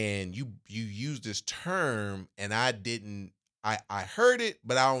 and you used this term, and I heard it,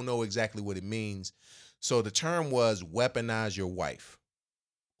 but I don't know exactly what it means. So the term was weaponize your wife.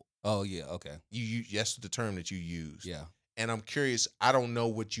 Oh yeah, okay. That's the term that you used. Yeah. And I'm curious, I don't know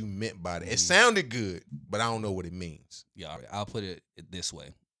what you meant by that. It sounded good, but I don't know what it means. Yeah, all right. I'll put it this way.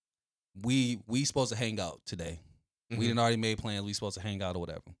 We supposed to hang out today. Mhm. We done already made plans. We supposed to hang out or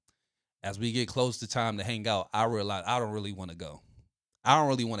whatever. As we get close to time to hang out, I realize I don't really want to go. I don't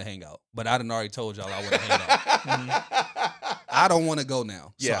really want to hang out. But I done already told y'all I want to hang out. I don't want to go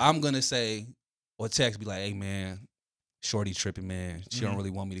now. Yeah. So I'm gonna say or text be like, hey man, Shorty tripping, man. She don't really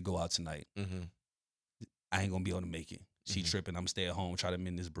want me to go out tonight. Mhm. I ain't gonna be able to make it. She tripping. I'm stay at home, try to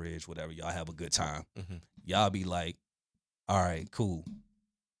mend this bridge, whatever. Y'all have a good time. Mhm. Y'all be like, all right, cool.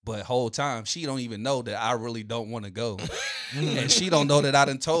 But whole time, she don't even know that I really don't want to go. And she don't know that I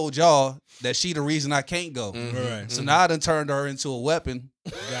done told y'all that she the reason I can't go. Right. So now I done turned her into a weapon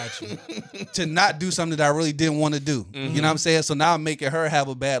Got you. to not do something that I really didn't want to do. You know what I'm saying? So now I'm making her have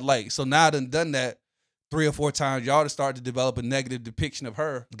a bad light. So now I done that 3 or 4 times. Y'all to start to develop a negative depiction of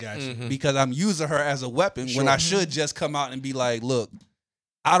her Got you. because I'm using her as a weapon when I should just come out and be like, look,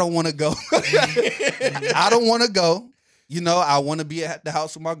 I don't want to go. I don't want to go. You know, I want to be at the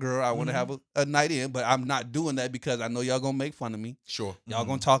house with my girl. I want to have a night in, but I'm not doing that because I know y'all going to make fun of me. Sure. Y'all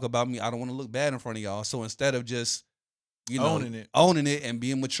going to talk about me. I don't want to look bad in front of y'all. So instead of just, you know, Owning it. and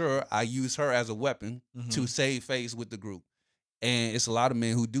being mature, I use her as a weapon to save face with the group. And it's a lot of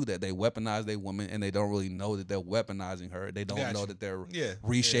men who do that. They weaponize their woman and they don't really know that they're weaponizing her. They don't know that they're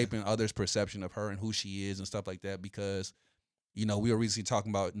reshaping others' perception of her and who she is and stuff like that because, you know, we were recently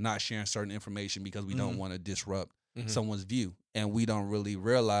talking about not sharing certain information because we don't want to disrupt someone's view. And we don't really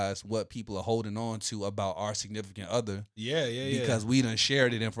realize what people are holding on to about our significant other. Yeah. Because we done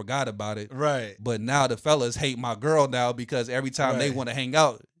shared it and forgot about it. Right. But now the fellas hate my girl now because every time they want to hang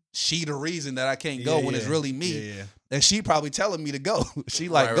out, she the reason that I can't go when it's really me. Yeah. And she probably telling me to go. She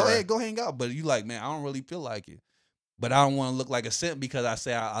like, go ahead, go hang out. But you like, man, I don't really feel like it. but I don't want to look like a simp because I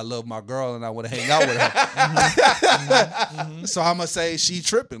say I love my girl and I want to hang out with her. So I'm gonna say she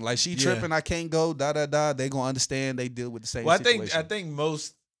tripping. Like she tripping. I can't go. They gonna understand. They deal with the same. Well, situation. I think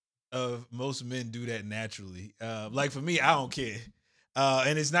most men do that naturally. Like for me, I don't care,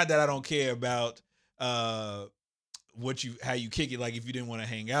 and it's not that I don't care about how you kick it. Like if you didn't want to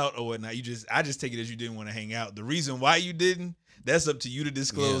hang out or whatnot, I just take it as you didn't want to hang out. The reason why you didn't, that's up to you to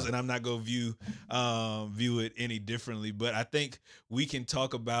disclose, and I'm not gonna view it any differently. But I think we can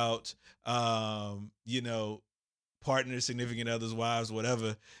talk about partners, significant others, wives,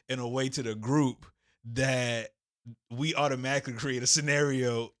 whatever, in a way to the group that we automatically create a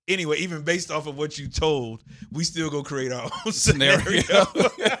scenario anyway, even based off of what you told, we still go create our own scenario.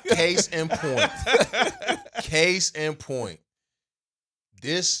 Case in point. Case in point.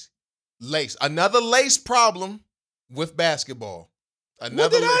 This another lace problem with basketball.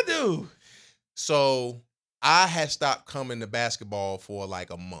 What did I do? So I had stopped coming to basketball for like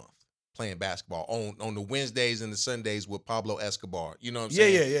a month, playing basketball on the Wednesdays and the Sundays with Pablo Escobar. You know what I'm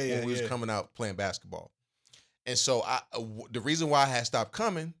saying? Yeah. When we was coming out playing basketball. And so the reason why I had stopped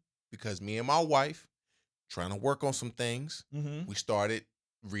coming, because me and my wife trying to work on some things, we started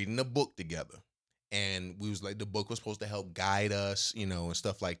reading a book together. And we was like, the book was supposed to help guide us, and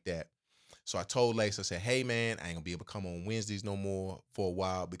stuff like that. So I told Lace, I said, hey man, I ain't gonna be able to come on Wednesdays no more for a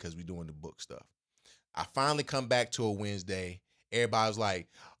while because we doing the book stuff. I finally come back to a Wednesday. Everybody was like,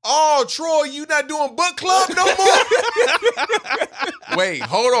 oh, Troy, you not doing book club no more? Wait,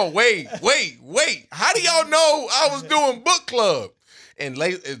 hold on. Wait. How do y'all know I was doing book club? And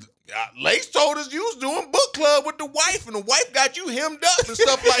Lace told us you was doing book club with the wife, and the wife got you hemmed up and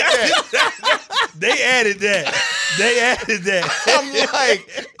stuff like that. They added that.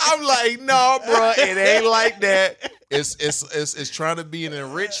 I'm like, no, bro, it ain't like that. It's trying to be an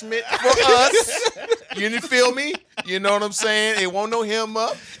enrichment for us. You feel me? You know what I'm saying? It won't know him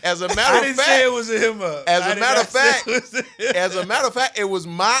up. As a matter of fact, say it was a him up. As a matter of fact, it was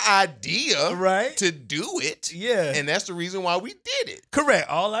my idea, right, to do it. Yeah, and that's the reason why we did it. Correct.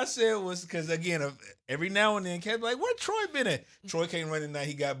 All I said was because again, every now and then, Kev like, "Where Troy been at?" Troy came running now.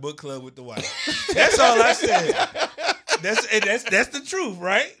 He got book club with the wife. That's all I said. That's the truth,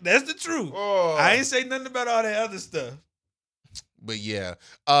 right? That's the truth. Oh. I ain't say nothing about all that other stuff. But yeah,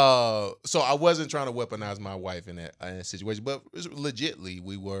 so I wasn't trying to weaponize my wife in that situation, but legitly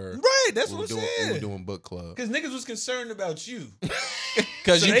we were. Right, that's what I'm saying. We were doing book club. Because niggas was concerned about you.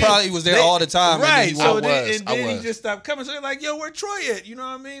 Because you probably was there all the time. Right, and then he just stopped coming. So they're like, yo, where Troy at? You know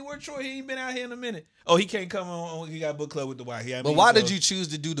what I mean? Where Troy? He ain't been out here in a minute. Oh, he can't come on. He got book club with the wife. But why did you choose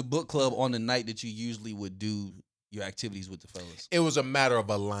to do the book club on the night that you usually would do your activities with the fellas? It was a matter of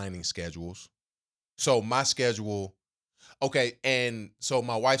aligning schedules. So my schedule... Okay, and so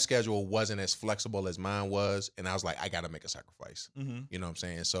my wife's schedule wasn't as flexible as mine was, and I was like, I gotta make a sacrifice. Mm-hmm. You know what I'm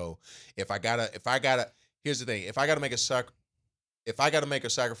saying? So if I gotta, here's the thing: if I gotta make a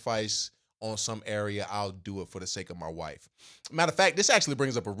sacrifice on some area, I'll do it for the sake of my wife. Matter of fact, this actually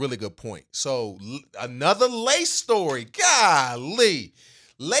brings up a really good point. So another Lace story. Golly,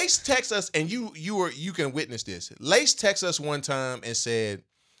 Lace texts us, and you can witness this. Lace texts us one time and said,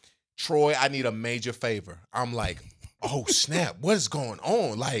 "Troy, I need a major favor." I'm like, oh snap, what is going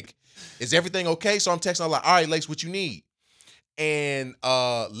on? Like, is everything okay? So I'm texting, I'm like, all right, Lace, what you need? And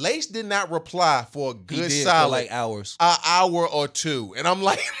Lace did not reply for a good solid like hours. An hour or two. And I'm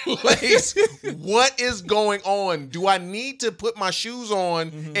like, Lace, what is going on? Do I need to put my shoes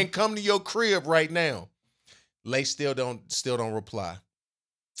on and come to your crib right now? Lace still don't reply.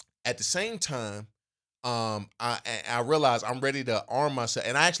 At the same time, I realized I'm ready to arm myself,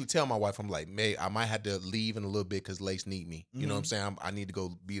 and I actually tell my wife, I'm like, "May I might have to leave in a little bit because Lace need me." You know what I'm saying? I need to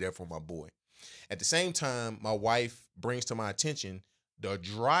go be there for my boy. At the same time, my wife brings to my attention the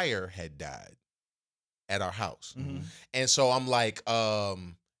dryer had died at our house, and so I'm like,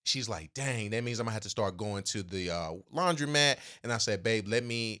 she's like, "Dang, that means I'm gonna have to start going to the laundromat." And I said, "Babe, let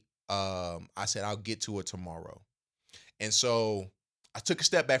me." I said, "I'll get to it tomorrow," and so I took a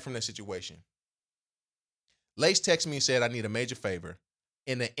step back from that situation. Lace texted me and said, I need a major favor.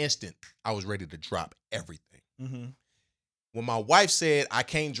 In an instant, I was ready to drop everything. When my wife said, I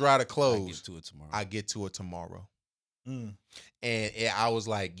can't dry the clothes, I get to it tomorrow. And I was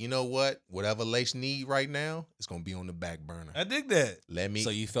like, you know what? Whatever Lace need right now, it's going to be on the back burner. I dig that. So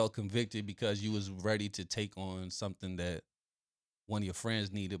you felt convicted because you was ready to take on something that one of your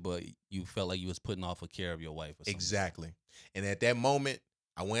friends needed, but you felt like you was putting off a care of your wife or something. Exactly. And at that moment,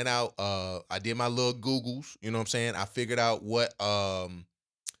 I went out, I did my little Googles, you know what I'm saying? I figured out what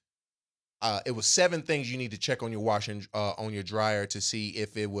it was 7 things you need to check on your washing on your dryer to see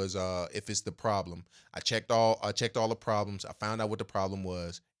if it's the problem. I checked all the problems. I found out what the problem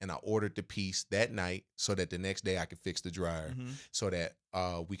was, and I ordered the piece that night so that the next day I could fix the dryer, so that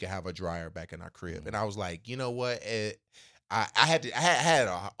we could have a dryer back in our crib. And I was like, you know what? I had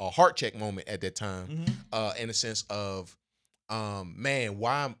a heart check moment at that time, in the sense of,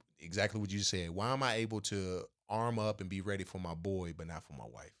 man, exactly what you said. Why am I able to arm up and be ready for my boy, but not for my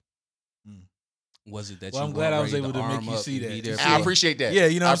wife? Was it that Well, you I'm glad weren't I was ready able to make arm you up see and that. be there I for- appreciate that. Yeah,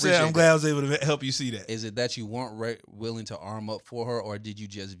 you know what I'm saying? I'm appreciate glad that. I was able to help you see that. Is it that you weren't willing to arm up for her, or did you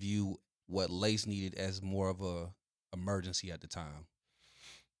just view what Lace needed as more of a emergency at the time?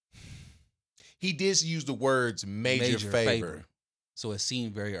 He did use the words major favor. So it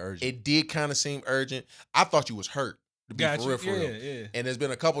seemed very urgent. It did kind of seem urgent. I thought you was hurt, to be Got for you. real. Yeah. And there's been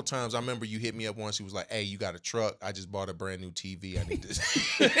a couple times, I remember you hit me up once. He was like, hey, you got a truck? I just bought a brand new TV. I need this.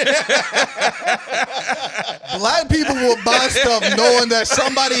 Black people will buy stuff knowing that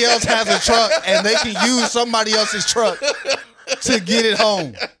somebody else has a truck and they can use somebody else's truck to get it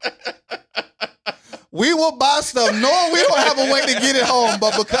home. We will buy stuff knowing we don't have a way to get it home,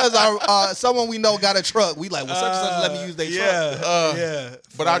 but because our someone we know got a truck, we like, well, such and such let me use their truck. Yeah.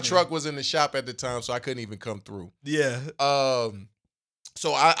 But our truck was in the shop at the time, so I couldn't even come through. Yeah.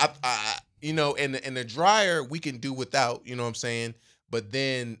 So I you know, and the dryer we can do without, you know what I'm saying? But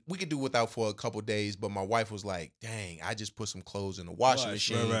then we could do without for a couple days. But my wife was like, dang, I just put some clothes in the washing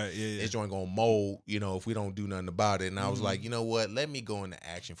machine. Right. Yeah. It's joint gonna mold, you know, if we don't do nothing about it. And I was like, you know what? Let me go into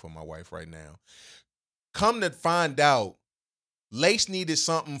action for my wife right now. Come to find out, Lace needed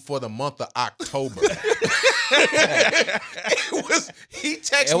something for the month of October. He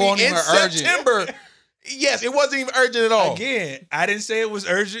texted me in September. Yes, it wasn't even urgent at all. Again, I didn't say it was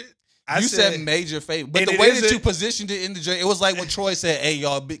urgent. You said major favor, but the way that you positioned it in the joint, it was like when Troy said, "Hey,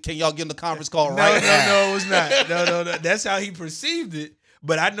 y'all, can y'all get in the conference call right now?" No, it was not. No. That's how he perceived it.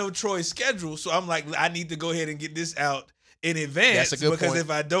 But I know Troy's schedule, so I'm like, I need to go ahead and get this out in advance. That's a good because point. if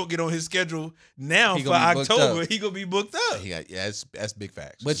I don't get on his schedule now He for gonna be booked October, up. he gonna be booked up. That's big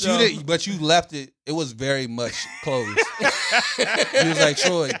facts. But So- you didn't. But you left it. It was very much closed. He was like,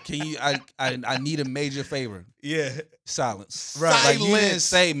 "Troy, can you? I need a major favor." Yeah, Silence. Right. Like you didn't Silence.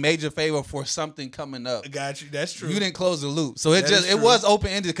 say major favor for something coming up. I got you. That's true. You didn't close the loop, so it That just is it true. was open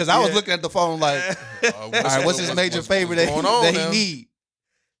ended because I was Yeah. looking at the phone like, all right, what's his major favor that going on he now? need?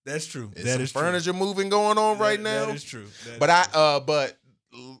 That's true. Is that some is true. furniture moving going on right now. That is true. But but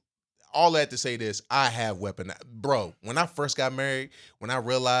all that to say this, I have bro. When I first got married, when I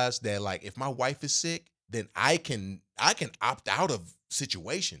realized that like if my wife is sick, then I can opt out of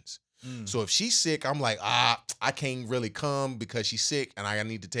situations. So if she's sick, I'm like, I can't really come because she's sick and I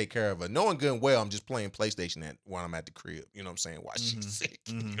need to take care of her. Knowing good and well, I'm just playing PlayStation when I'm at the crib. You know what I'm saying? While she's sick.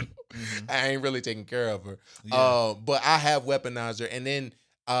 I ain't really taking care of her. Yeah. But I have weaponized her. And then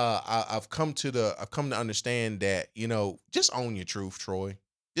I've come to understand that, you know, just own your truth, Troy.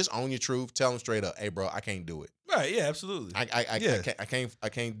 Just own your truth. Tell them straight up, hey, bro, I can't do it. Right. Yeah. Absolutely. I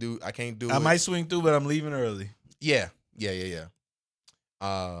can't do it. I might swing through, but I'm leaving early. Yeah.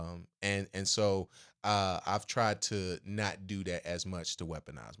 And so I've tried to not do that as much to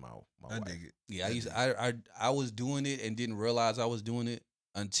weaponize my I wife. dig it. Yeah, I was doing it and didn't realize I was doing it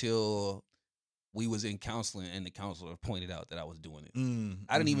until we was in counseling and the counselor pointed out that I was doing it.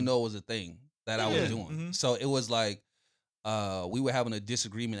 I didn't even know it was a thing that I was doing. So it was like we were having a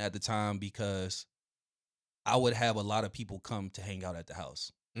disagreement at the time because I would have a lot of people come to hang out at the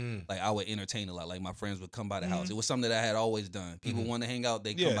house. Like I would entertain a lot. Like my friends would come by the house. It was something that I had always done. People want to hang out,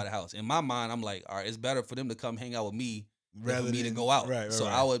 they come by the house. In my mind, I'm like, all right, it's better for them to come hang out with me than for me to go out. Right, so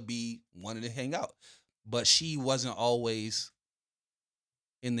I would be wanting to hang out. But she wasn't always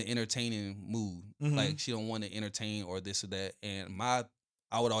in the entertaining mood. Like she don't want to entertain or this or that. And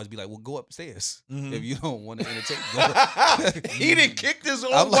I would always be like, well, go upstairs. If you don't want to entertain, go. He didn't kick his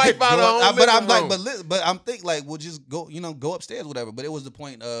own I'm like, wife out go- of but I'm like, but I'm thinking like, we'll just go, go upstairs, whatever. But it was the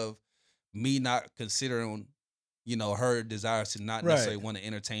point of me not considering, her desires to not necessarily want to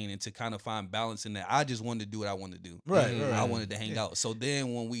entertain and to kind of find balance in that. I just wanted to do what I wanted to do. Right. I wanted to hang out. So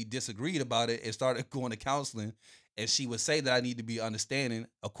then when we disagreed about it, it started going to counseling, and she would say that I need to be understanding.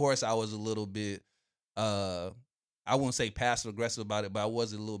 Of course, I was a little bit, I wouldn't say passive aggressive about it, but I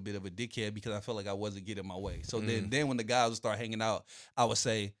was a little bit of a dickhead because I felt like I wasn't getting my way. So then when the guys would start hanging out, I would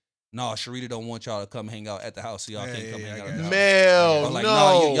say, no, Sharita don't want y'all to come hang out at the house, so y'all can't come hang out at the house. Mel, Or like,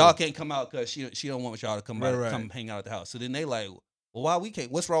 no. y'all can't come out because she don't want y'all to come Right. come hang out at the house. So then they like, well, why we can't?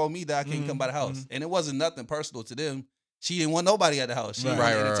 What's wrong with me that I can't come by the house? And it wasn't nothing personal to them. She didn't want nobody at the house. She wanted to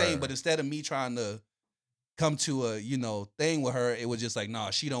entertain, but instead of me trying to come to a thing with her, it was just like, nah,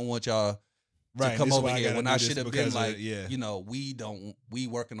 she don't want y'all Right. to come this is over why here gotta when do I this should have because been of- like, yeah. you know, we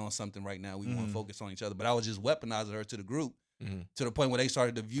working on something right now. We want Mhm. to focus on each other. But I was just weaponizing her to the group Mhm. to the point where they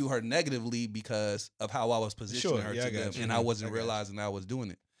started to view her negatively because of how I was positioning Sure. her Yeah, I to got them, you. and I I wasn't got you. realizing I was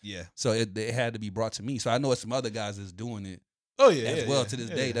doing it. Yeah. So it had to be brought to me. So I know it's some other guys that's doing it Oh yeah. as yeah, well yeah. to this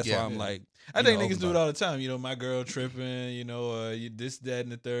Yeah, day. yeah. That's Yeah. why I'm Yeah. like, I you think know, niggas open do it about all the time. You know, my girl tripping. You know, you this, that,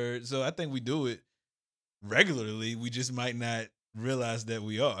 and the third. So I think we do it regularly. We just might not realize that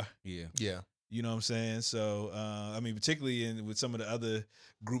we are. Yeah. Yeah. You know what I'm saying? So I mean, particularly with some of the other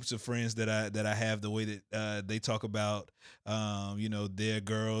groups of friends that I have, the way that they talk about you know, their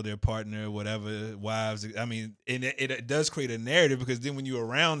girl, their partner, whatever, wives. I mean, and it does create a narrative because then when you're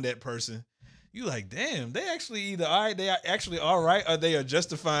around that person, you like, damn, they actually either all right, they are actually all right, or they are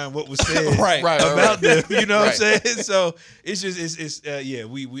justifying what was said Right. about them. You know Right. what I'm saying? So it's just it's yeah,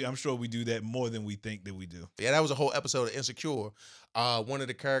 we I'm sure we do that more than we think that we do. Yeah, that was a whole episode of Insecure. One of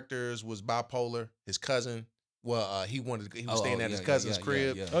the characters was bipolar. His cousin. Well, he was staying at his cousin's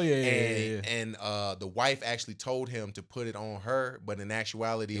crib. Oh yeah. And the wife actually told him to put it on her, but in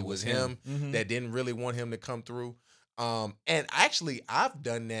actuality, it was him Mhm. that didn't really want him to come through. And actually, I've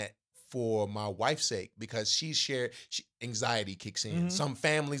done that for my wife's sake because anxiety kicks in. Mhm. Some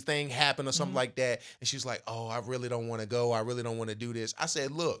family thing happened or something Mhm. like that, and she's like, "Oh, I really don't want to go. I really don't want to do this." I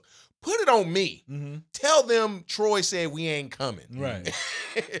said, "Look, put it on me. Mm-hmm. Tell them Troy said we ain't coming." Right.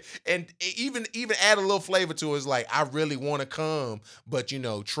 And even add a little flavor to it. It's like, I really want to come, but you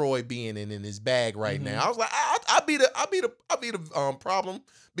know, Troy being in his bag right Mhm. now. I was like, I'll be the problem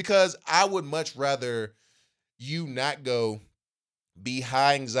because I would much rather you not go, be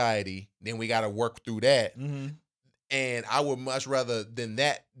high anxiety, then we got to work through that. Mm-hmm. And I would much rather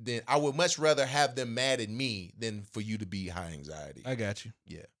I would much rather have them mad at me than for you to be high anxiety. I got you.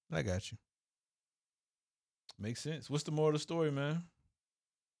 Yeah. I got you. Makes sense. What's the moral of the story, man?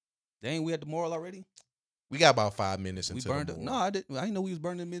 Dang, we had the moral already. We got about 5 minutes We into burned the it. moral. No, I didn't. I didn't know we was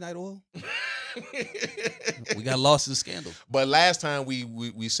burning midnight oil. We got lost in the scandal. But last time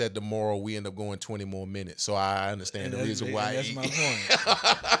we said the moral, we end up going 20 more minutes. So I understand the reason why. That's my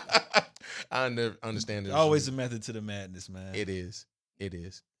point. I understand. There's always a method to the madness, man. It is. It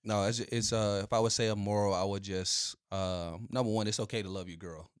is. No, it's if I would say a moral, I would just number one, it's okay to love your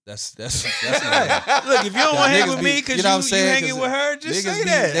girl. That's Right. Look, if you don't want to hang with me because you know what I'm saying? hanging 'Cause with her, just niggas say be-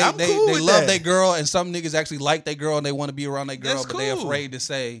 that. I'm cool they with love that. their girl, and some niggas actually like their girl and they want to be around their girl, That's but they cool. afraid to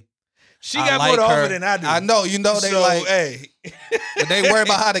say. She I got like more to her. offer than I do. I know, you know they so, like, hey. but they worry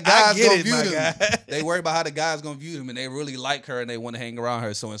about how the guys get gonna it, view my them. guy. They worry about how the guys gonna view them, and they really like her and they want to hang around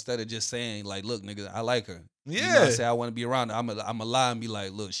her. So instead of just saying like, "Look, nigga, I like her," you know, Yeah. I say I want to be around her. I'm a lie and be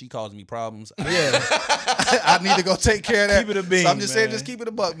like, "Look, she causing me problems. Yeah. I need to go take care of that." Keep it a bean, So I'm just saying, man. just keep it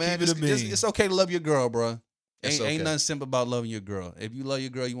a buck, man. Keep it a Just, bean. it's okay to love your girl, bro. It's Ain't okay. nothing simple about loving your girl. If you love your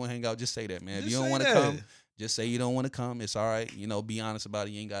girl, you want to hang out, just say that, man. If Just you don't say want to that. come, just say you don't want to come. It's all right. You know, be honest about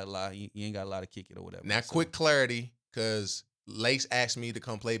it. You ain't got to lie. You ain't got to lie to kick it or whatever. Now, So, quick clarity, because Lace asked me to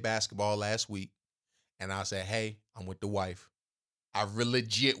come play basketball last week, and I said, "Hey, I'm with the wife." I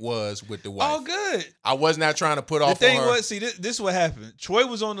legit was with the wife. Oh, good. I was not trying to put The off thing on her. was, see, this is what happened. Troy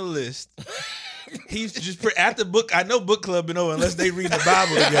was on the list. He's just after book. I know book club been over unless they read the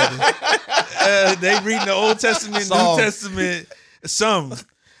Bible together. They reading the Old Testament, Some. New Testament, some.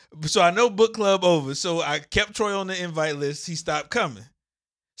 So I know book club over. So I kept Troy on the invite list. He stopped coming.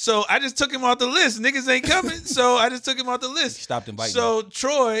 So I just took him off the list. Niggas ain't coming. So I just took him off the he list. stopped inviting. So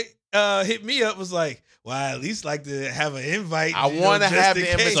Troy hit me up, was like, well, I at least like to have an invite. I you know, wanna just have in the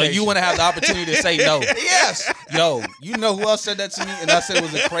case. So invitation. you want to have the opportunity to say no? Yes. Yo, you know who else said that to me? And I said it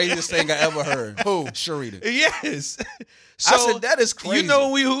was the craziest thing I ever heard. Who? Sharita. Yes. So I said that is crazy. you know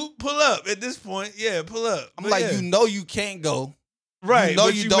when we pull up at this point, yeah, pull up. I'm But like, yeah. you know you can't go, right? you know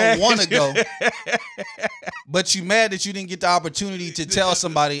but you mad don't want to 'cause go, you- but you mad that you didn't get the opportunity to tell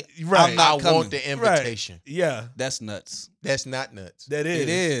somebody, Right. I'm not I coming. want the invitation. yeah, That's nuts. That's not nuts. that is. It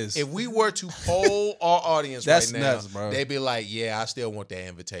is. If we were to poll our audience That's right now, nuts, bro. they'd be like, "Yeah, I still want that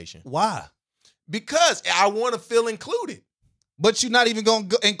invitation Why? because I want to feel included." But you're not even going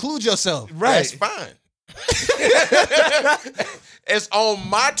to include yourself. Right. That's fine. It's on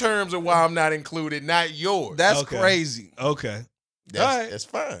my terms of why I'm not included, not yours. That's Okay. crazy. Okay. That's, all right. that's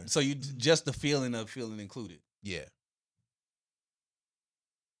fine. So you just the feeling of feeling included. Yeah.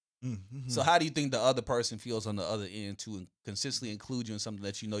 Mm-hmm. So how do you think the other person feels on the other end to consistently include you in something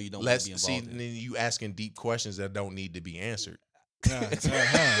that you know you don't want Let's to be see. involved Then you asking deep questions that don't need to be answered.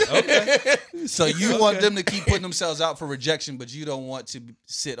 Okay. in? So you want Okay. them to keep putting themselves out for rejection, but you don't want to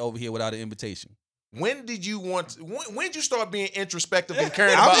sit over here without an invitation. When did you when did you start being introspective and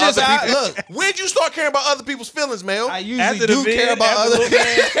caring about other people? Look, When did you start caring about other people's feelings, Mel? I usually do care about after other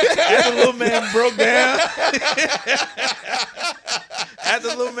people. After the little man broke down. After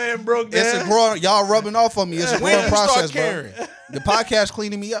the little man broke down. It's a growing. Y'all rubbing off on me. It's a When growing did you start process, caring? bro. The podcast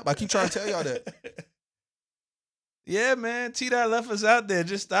cleaning me up. I keep trying to tell y'all that. Yeah, man. T-Dot left us out there.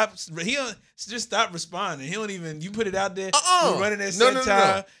 Just stop. Just stop responding. He don't even. You put it out there. We're running at set time.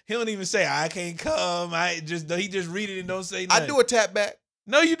 No. He don't even say I can't come. He just read it and don't say nothing. I do a tap back.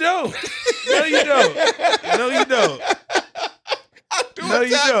 No, you don't. No, you don't. No, you don't. I do a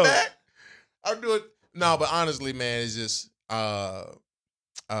tap back. I do it. No, but honestly, man, it's just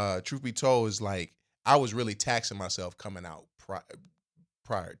truth be told, is like I was really taxing myself coming out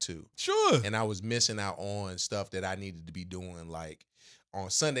prior to. Sure. And I was missing out on stuff that I needed to be doing, like on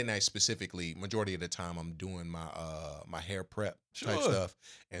Sunday night specifically. Majority of the time, I'm doing my my hair prep type stuff.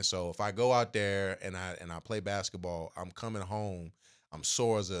 And so if I go out there and I play basketball, I'm coming home, I'm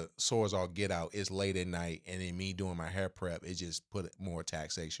sore as all get out. It's late at night, and then me doing my hair prep, it just put more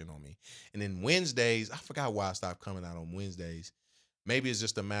taxation on me. And then Wednesdays, I forgot why I stopped coming out on Wednesdays. Maybe it's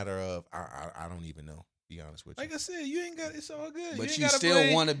just a matter of I don't even know. Be honest with you. Like I said, you ain't got. It's all good. But you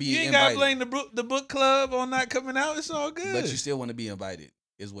still want to be invited. You ain't got to blame the book club on not coming out. It's all good. But you still want to be invited,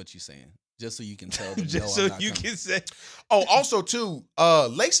 is what you're saying. Just so you can tell them. Just so you can say. Oh, also too,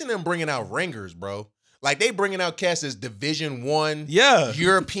 Lace and them bringing out ringers, bro. Like they bringing out cats as Division I,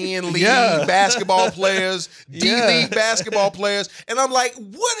 European League basketball players, D-League basketball players, and I'm like,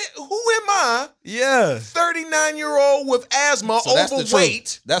 what? Who am I? 39-year-old with asthma, so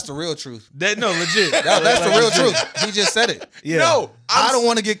overweight. That's the real truth. No, legit. That's the real truth. He just said it. Yeah. No, I don't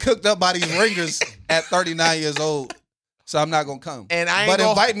want to get cooked up by these ringers at 39 years old. So I'm not gonna come. And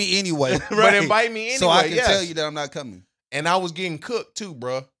invite me anyway. But invite me anyway. So I can tell you that I'm not coming. And I was getting cooked too,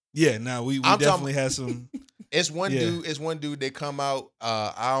 bro. Yeah, we definitely had some. It's one dude. It's one dude that come out.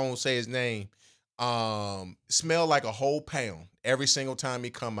 I don't say his name. Smell like a whole pound every single time he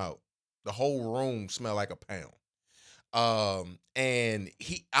come out. The whole room smell like a pound. And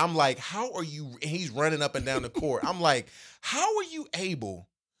I'm like, how are you? And he's running up and down the court. I'm like, how are you able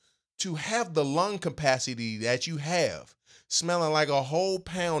to have the lung capacity that you have, smelling like a whole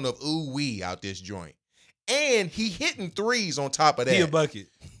pound of ooh-wee out this joint? And he hitting threes on top of that. He a bucket.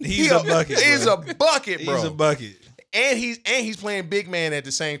 He's a bucket. He's a bucket, bro. He's a bucket. And he's playing big man at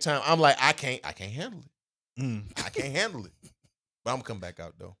the same time. I'm like, I can't handle it. I can't handle it. But I'm gonna come back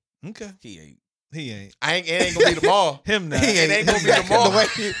out though. Okay. He ain't. It ain't gonna be the ball. Him now. It ain't gonna be the ball.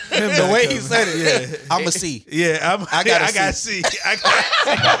 The way he said it. Yeah. I'm a C. Yeah. I gotta see.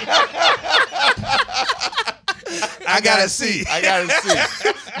 I gotta see.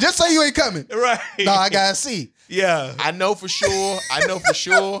 Just say you ain't coming. Right. No, I gotta see. Yeah. I know for sure.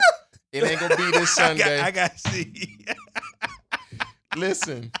 It ain't gonna be this Sunday. I gotta see.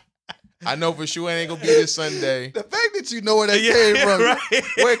 Listen. I know for sure it ain't gonna be this Sunday. The fact that you know where that came from. Right.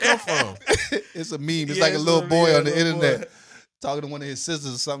 Where it come from? It's a meme. It's like a little boy on the internet talking to one of his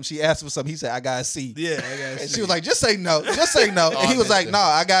sisters or something. She asked for something. He said, I gotta see. Yeah, I gotta see. And she was like, just say no. Just say no. And he was like, no,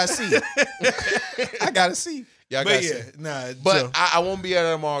 I gotta see. I gotta see. Yeah, I gotta see. But I won't be at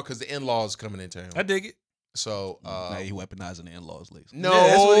it tomorrow because the in-laws coming in town. I dig it. So now he weaponizing the in-laws, Lacey. No,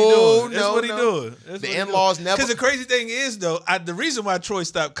 that's what he doing. That's no, what he no. doing. The in-laws never. Because the crazy thing is, though, the reason why Troy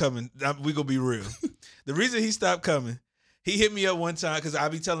stopped coming, we gonna be real. The reason he stopped coming, he hit me up one time because I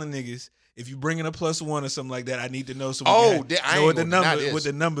be telling niggas, if you bringing a +1 or something like that, I need to know so we know what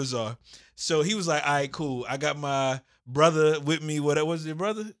the numbers are. So he was like, all right, cool. I got my brother with me. What was it,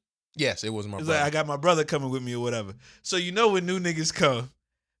 brother? Yes, it was my brother. Like, I got my brother coming with me or whatever. So you know when new niggas come,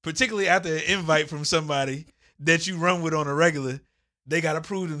 particularly after an invite from somebody that you run with on a regular, they got to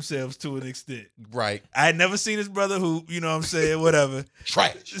prove themselves to an extent. Right. I had never seen his brother hoop, you know what I'm saying, whatever.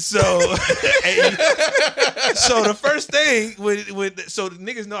 Trash. So the first thing, so the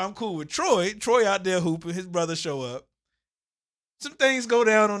niggas know I'm cool with Troy. Troy out there hooping, his brother show up. Some things go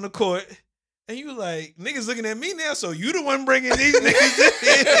down on the court. And you like, niggas looking at me now, so you the one bringing these niggas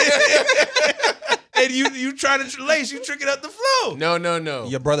in. And you try to lace, you trick it up the flow. No.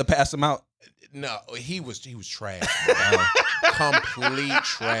 Your brother passed him out. No, he was trash. Complete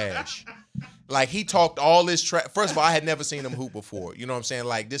trash. Like he talked all this trash. First of all, I had never seen him hoop before. You know what I'm saying?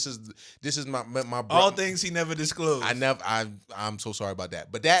 Like this is my brother. All things he never disclosed. I'm so sorry about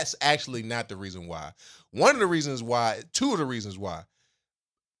that. But that's actually not the reason why. Two of the reasons why.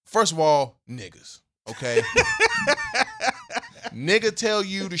 First of all, niggas. Okay. Nigga tell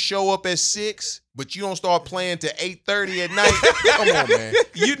you to show up at 6, but you don't start playing till 8:30 at night. Come on,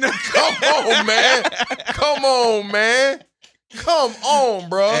 man. Come on, man. Come on,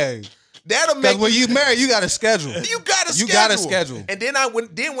 bro. Hey, That'll Because make when you marry, you got to schedule. you gotta You schedule. gotta schedule. And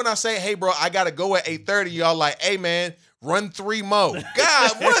then when I say, hey, bro, I gotta go at 8:30, y'all like, hey, man, run 3 more.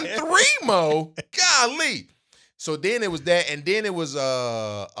 God, run 3 more. Golly. So then it was that, and then it was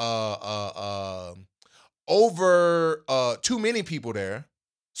over too many people there.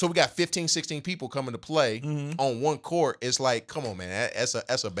 So we got 15, 16 people coming to play on one court. It's like, come on, man,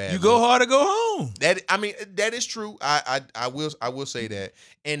 that's a bad. You go look. hard or go home. That is true. I will say that.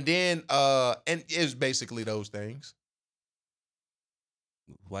 And then and it's basically those things.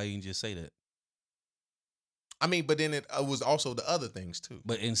 Why you didn't just say that? I mean, but then it was also the other things too.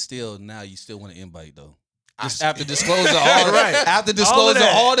 But and still, now you still want to invite though. I Just s- after disclosing all Right. after disclosing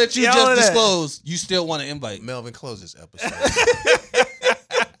that. all that you Yeah, all of just that. disclosed, you still want to invite. Melvin, close this episode.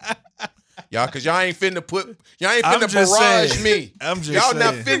 Y'all, cause y'all ain't finna just barrage saying. me. I'm just Y'all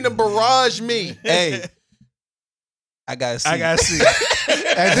not saying. finna barrage me. Hey, I gotta see. I gotta see.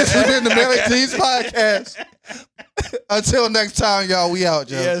 And this has been the Married Teens Podcast. Until next time, y'all, we out,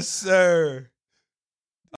 Joe. Yes, sir.